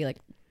 and Z, like,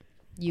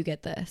 you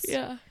get this.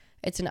 Yeah.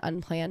 It's an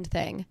unplanned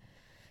thing.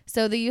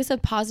 So the use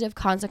of positive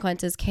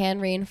consequences can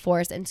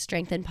reinforce and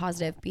strengthen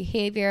positive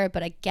behavior.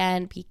 But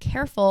again, be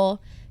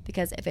careful,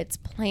 because if it's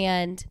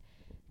planned,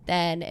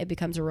 then it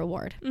becomes a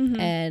reward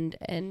and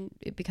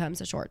it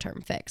becomes a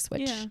short-term fix,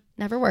 which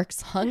never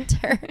works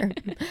long-term,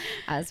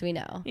 as we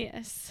know.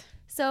 Yes.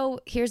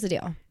 So here's the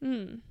deal.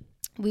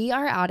 We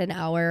are at an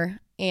hour,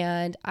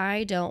 and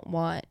I don't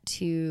want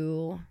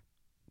to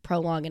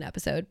prolong an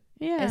episode,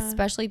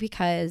 especially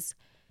because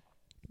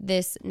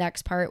this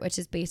next part, which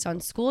is based on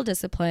school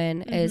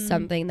discipline, is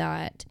something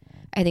that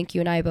I think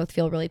you and I both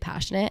feel really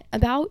passionate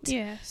about.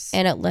 Yes.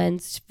 And it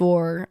lends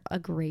for a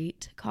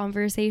great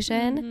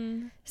conversation.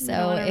 Mm-hmm.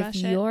 So if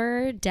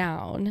you're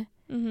down,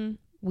 mm-hmm.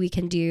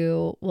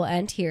 we'll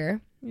end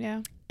here.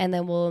 Yeah. And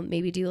then we'll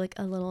maybe do like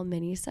a little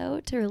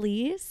mini-sode to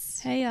release.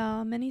 Hey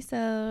y'all,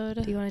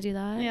 mini-sode. Do you want to do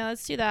that? Yeah,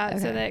 let's do that.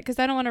 Okay. So that, because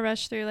I don't want to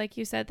rush through. Like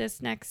you said,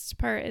 this next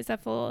part is a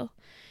full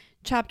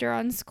chapter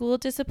on school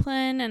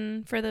discipline.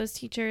 And for those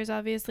teachers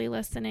obviously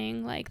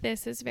listening, like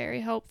this is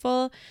very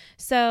helpful.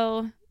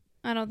 So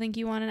I don't think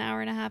you want an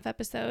 1.5-hour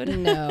episode.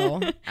 No,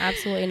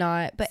 absolutely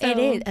not. But it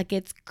is like,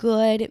 it's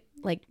good,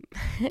 like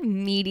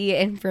meaty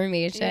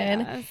information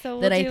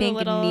that I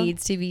think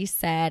needs to be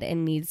said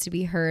and needs to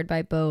be heard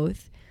by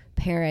both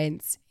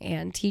parents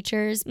and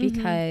teachers,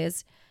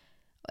 because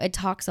it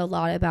talks a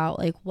lot about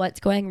like what's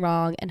going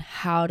wrong and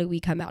how do we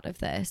come out of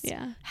this?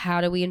 Yeah.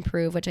 How do we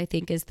improve? Which I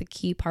think is the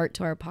key part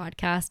to our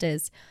podcast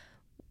is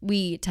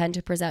we tend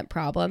to present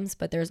problems,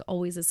 but there's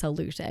always a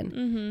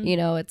solution. You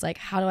know, it's like,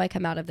 how do I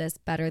come out of this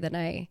better than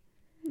I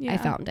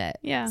found it?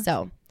 Yeah.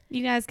 So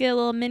you guys get a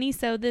little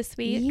mini-sode this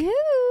week.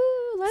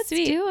 Let's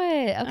Sweet. do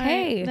it.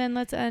 Okay. Right, then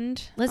let's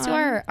end. Let's do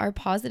our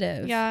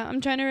positive. Yeah.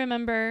 I'm trying to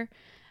remember.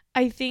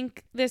 I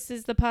think this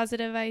is the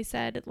positive I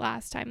said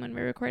last time when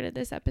we recorded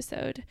this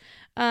episode.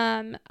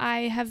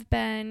 I have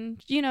been,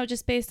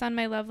 just based on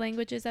my love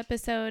languages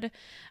episode,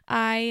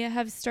 I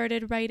have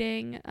started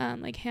writing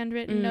like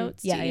handwritten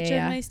notes to each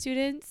of my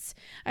students.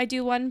 I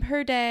do one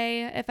per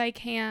day if I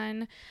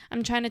can.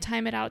 I'm trying to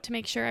time it out to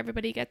make sure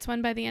everybody gets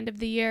one by the end of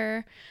the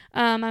year.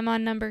 I'm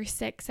on number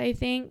 6, I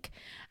think.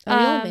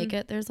 You'll make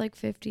it. There's like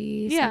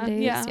 50 some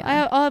days.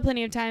 Yeah. I'll have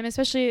plenty of time,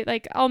 especially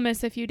like I'll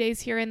miss a few days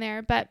here and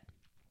there, but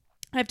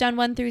I've done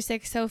 1 through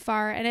 6 so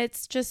far, and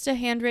it's just a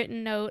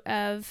handwritten note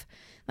of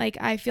like,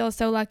 I feel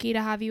so lucky to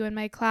have you in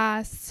my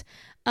class,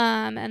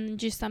 and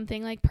just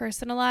something like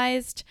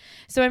personalized.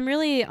 So I'm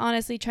really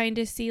honestly trying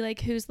to see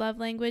like whose love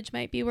language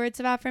might be words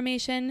of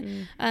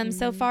affirmation.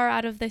 So far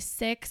out of the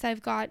 6,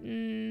 I've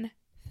gotten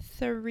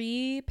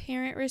 3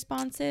 parent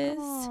responses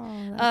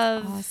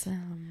that's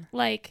awesome.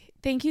 Like,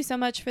 thank you so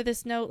much for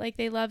this note, like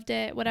they loved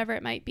it, whatever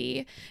it might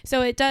be.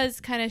 So it does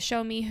kind of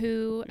show me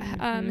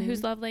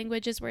whose love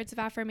language is words of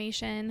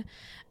affirmation.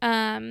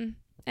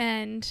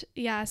 And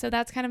yeah, so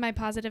that's kind of my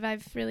positive.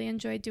 I've really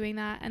enjoyed doing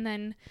that. And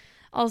then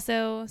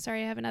also,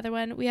 sorry, I have another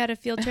one. We had a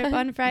field trip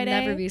on Friday.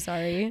 Never be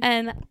sorry.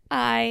 And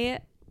I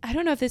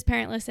don't know if this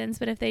parent listens,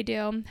 but if they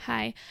do,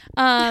 hi.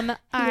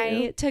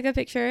 I took a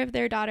picture of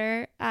their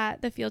daughter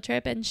at the field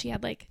trip, and she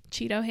had like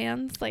Cheeto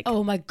hands, like,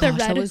 oh my gosh,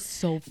 that was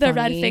so funny. The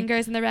red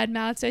fingers and the red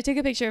mouth. So I took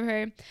a picture of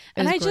her,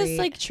 and I just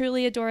like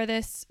truly adore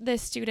this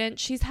student.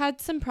 She's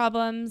had some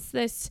problems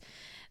this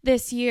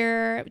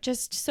year,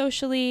 just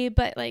socially,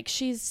 but like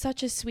she's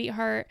such a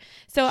sweetheart.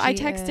 So I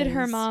texted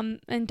her mom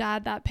and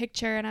dad that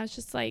picture, and I was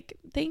just like,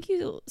 thank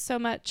you so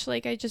much.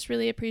 Like, I just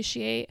really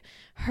appreciate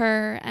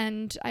her,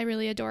 and I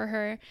really adore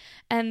her.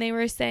 And they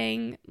were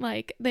saying,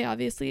 like, they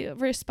obviously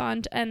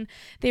respond, and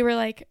they were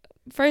like,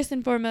 first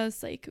and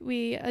foremost, like,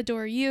 we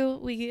adore you.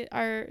 We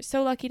are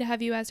so lucky to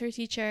have you as her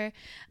teacher.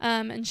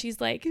 And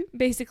she's like,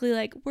 basically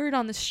like word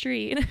on the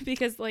street,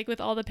 because like with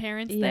all the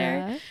parents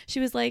there, she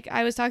was like,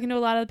 I was talking to a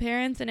lot of the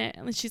parents,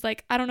 and she's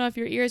like, I don't know if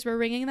your ears were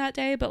ringing that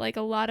day, but like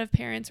a lot of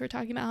parents were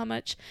talking about how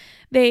much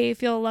they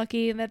feel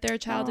lucky that their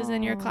child is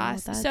in your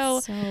class.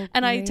 So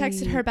and I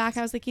texted her back.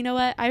 I was like, you know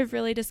what? I've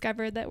really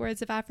discovered that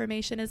words of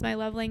affirmation is my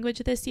love language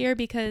this year,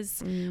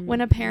 because when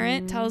a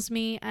parent tells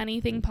me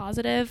anything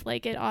positive,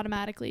 like it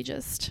automatically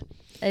just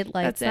it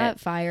lights that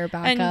fire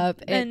back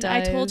up. And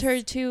I told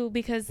her too,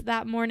 because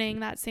that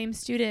morning that same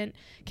student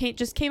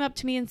came up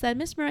to me and said,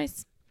 Miss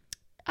Maurice,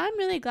 I'm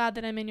really glad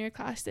that I'm in your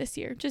class this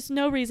year. Just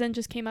no reason,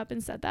 just came up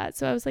and said that.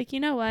 So I was like,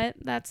 you know what?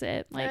 That's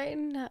it. Like,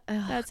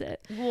 that's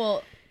it.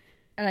 Well,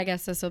 and I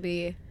guess this will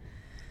be,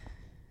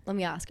 let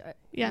me ask.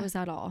 Yeah. Was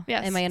that all?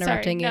 Yes. Am I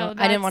interrupting you? No,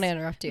 I didn't want to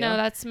interrupt you. No,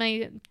 that's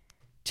my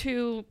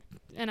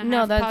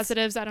 2.5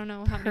 positives. I don't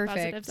know how many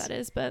positives that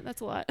is, but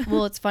that's a lot.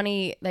 Well, it's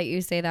funny that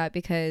you say that,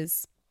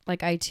 because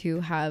like I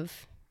too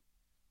have,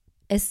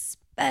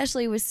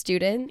 especially with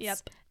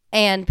students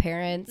and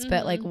parents,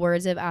 but like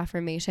words of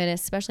affirmation,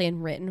 especially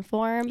in written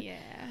form,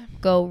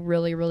 go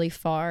really, really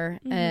far.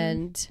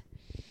 And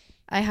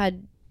I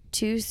had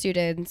 2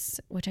 students,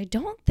 which I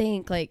don't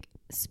think like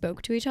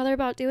spoke to each other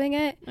about doing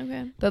it,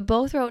 but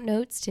both wrote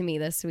notes to me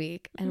this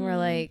week and were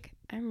like,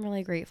 I'm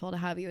really grateful to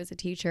have you as a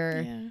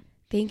teacher.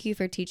 Thank you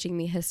for teaching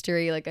me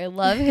history. Like, I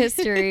love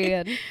history.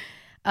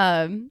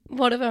 And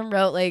one of them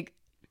wrote like,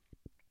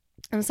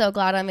 I'm so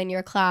glad I'm in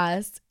your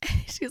class.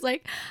 She's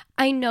like,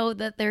 I know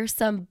that there's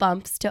some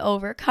bumps to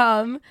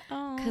overcome,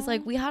 because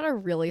like we had a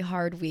really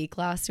hard week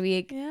last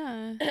week.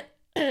 I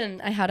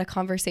had a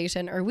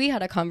conversation, or we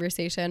had a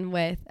conversation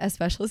with a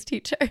specialist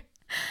teacher,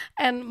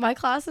 and my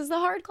class is the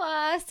hard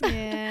class.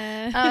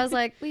 I was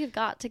like, we've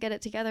got to get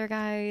it together,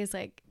 guys.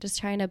 Like, just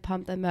trying to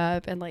pump them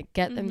up and like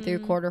get them through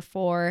quarter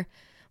 4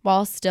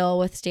 while still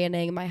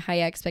withstanding my high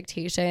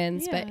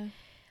expectations. But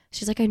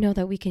she's like, I know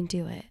that we can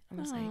do it.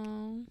 I was like,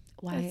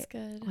 why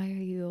are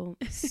you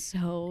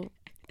so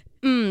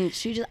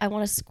I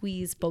want to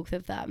squeeze both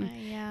of them.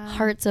 Yeah.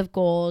 Hearts of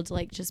gold,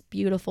 like just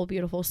beautiful,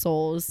 beautiful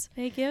souls.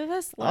 They give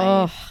us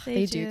life. Oh,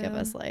 they do give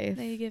us life.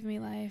 They give me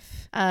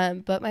life.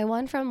 But my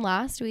one from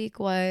last week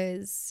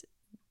was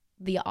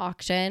the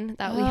auction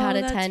that we had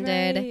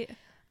attended. Right.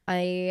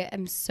 I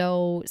am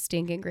so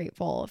stinking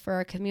grateful for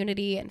our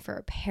community and for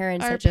our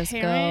parents that just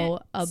go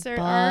above.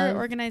 Our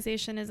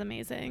organization is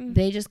amazing.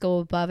 They just go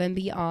above and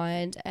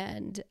beyond,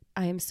 and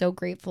I am so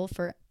grateful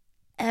for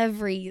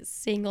every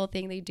single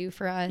thing they do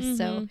for us.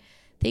 So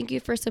thank you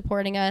for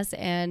supporting us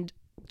and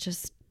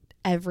just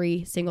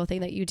every single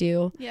thing that you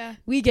do. Yeah.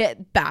 We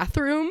get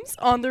bathrooms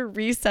on the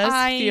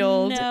recess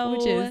field,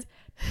 which is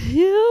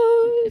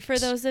huge. For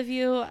those of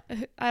you,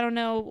 I don't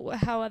know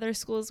how other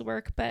schools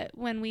work, but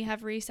when we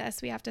have recess,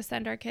 we have to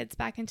send our kids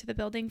back into the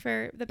building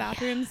for the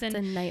bathrooms. It's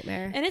a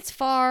nightmare. And it's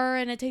far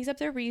and it takes up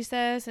their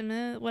recess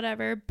and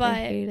whatever.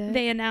 But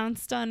they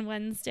announced on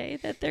Wednesday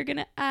that they're going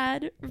to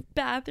add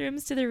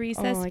bathrooms to the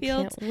recess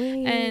field.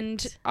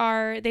 And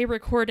they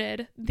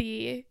recorded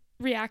the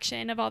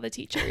reaction of all the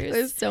teachers. It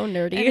was so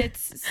nerdy. And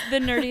it's the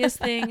nerdiest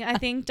thing. I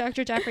think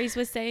Dr. Jeffries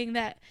was saying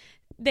that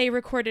they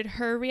recorded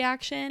her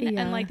reaction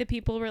and like the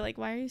people were like,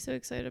 why are you so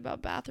excited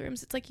about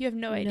bathrooms? It's like, you have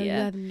no idea. You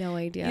have no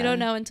idea. You don't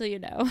know until you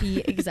know.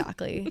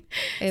 Exactly.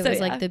 It was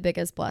like the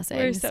biggest blessing.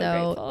 We're so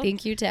grateful.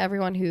 Thank you to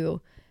everyone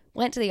who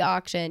went to the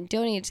auction,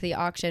 donated to the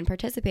auction,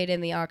 participated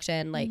in the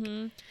auction. Like,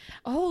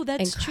 oh,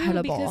 that's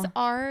incredible. True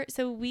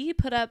because we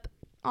put up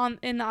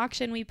in the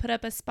auction, we put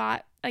up a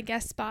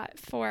guest spot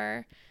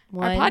for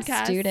one our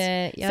podcast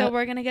student. Yep. So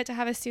we're gonna get to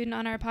have a student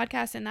on our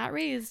podcast, and that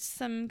raised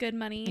some good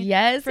money.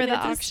 Yes, for the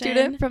auction. A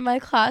student from my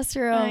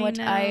classroom, which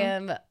know. I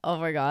am. Oh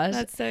my gosh,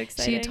 that's so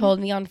exciting. She told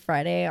me on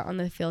Friday on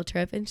the field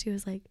trip, and she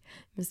was like,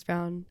 "Miss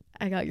Brown,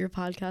 I got your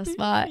podcast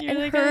spot." You're and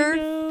like,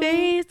 her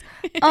face,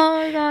 oh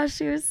my gosh,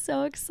 she was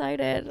so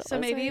excited. So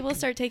maybe we'll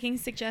start taking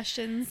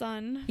suggestions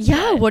on.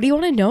 Yeah, what do you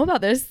want to know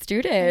about this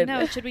student?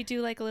 No, should we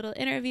do like a little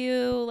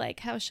interview? Like,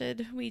 how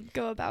should we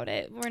go about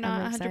it? We're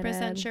not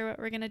 100% sure what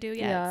we're gonna do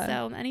yet. Yeah.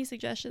 So any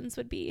suggestions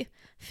would be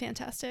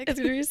fantastic. It's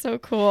gonna be so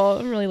cool.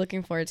 I'm really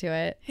looking forward to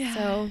it. Yeah.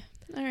 So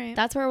all right,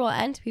 that's where we'll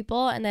end,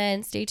 people, and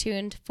then stay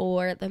tuned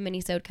for the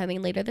mini-sode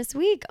coming later this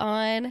week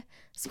on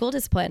school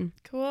discipline.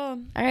 Cool. All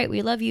right,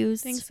 we love you.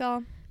 Thanks,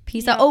 y'all.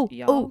 Peace out.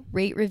 Oh,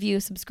 rate, review,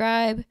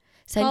 subscribe.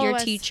 Send Follow your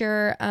us.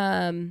 teacher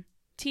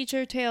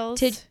Teacher tales.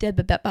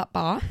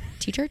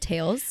 Teacher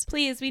tales.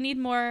 Please, we need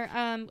more.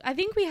 I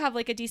think we have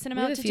like a decent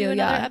amount to do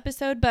another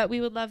episode, but we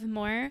would love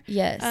more.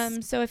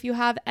 Yes. So if you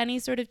have any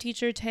sort of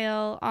teacher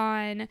tale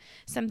on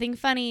something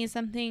funny,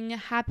 something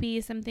happy,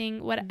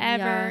 something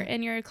whatever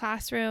in your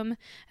classroom.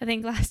 I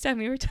think last time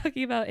we were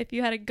talking about if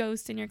you had a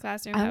ghost in your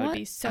classroom, that would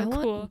be so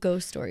cool. Want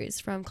ghost stories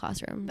from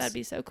classrooms. That'd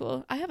be so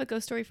cool. I have a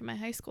ghost story from my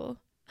high school.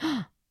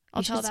 I'll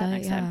tell that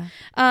next time.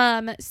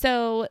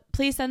 So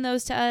please send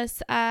those to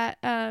us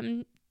at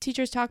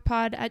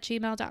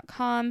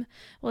teacherstalkpod@gmail.com.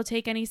 We'll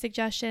take any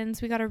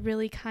suggestions. We got a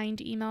really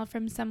kind email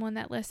from someone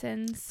that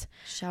listens.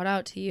 Shout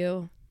out to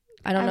you.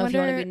 I don't know if you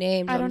want to be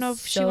named. I don't know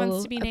if she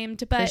wants to be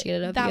named, but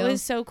that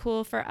was so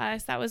cool for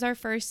us. That was our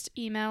first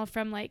email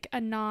from like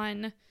a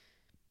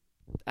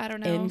I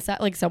don't know.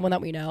 Like someone that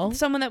we know.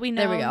 Someone that we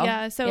know. There we go.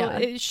 Yeah. So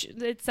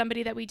it's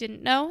somebody that we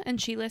didn't know, and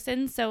she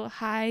listens. So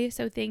hi.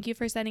 So thank you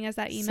for sending us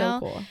that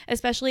email. So cool.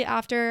 Especially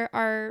after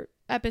our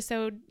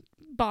episode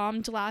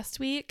bombed last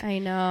week. I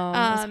know.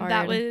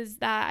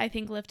 That I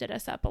think lifted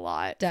us up a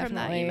lot. Definitely. From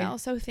that email.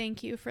 So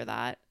thank you for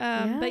that.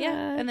 But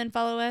yeah, and then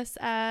follow us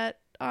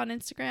on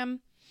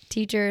Instagram.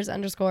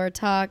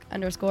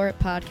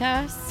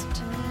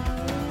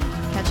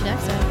 Teachers_talk_podcast. Catch you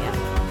next time.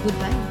 Yeah.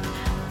 Goodbye.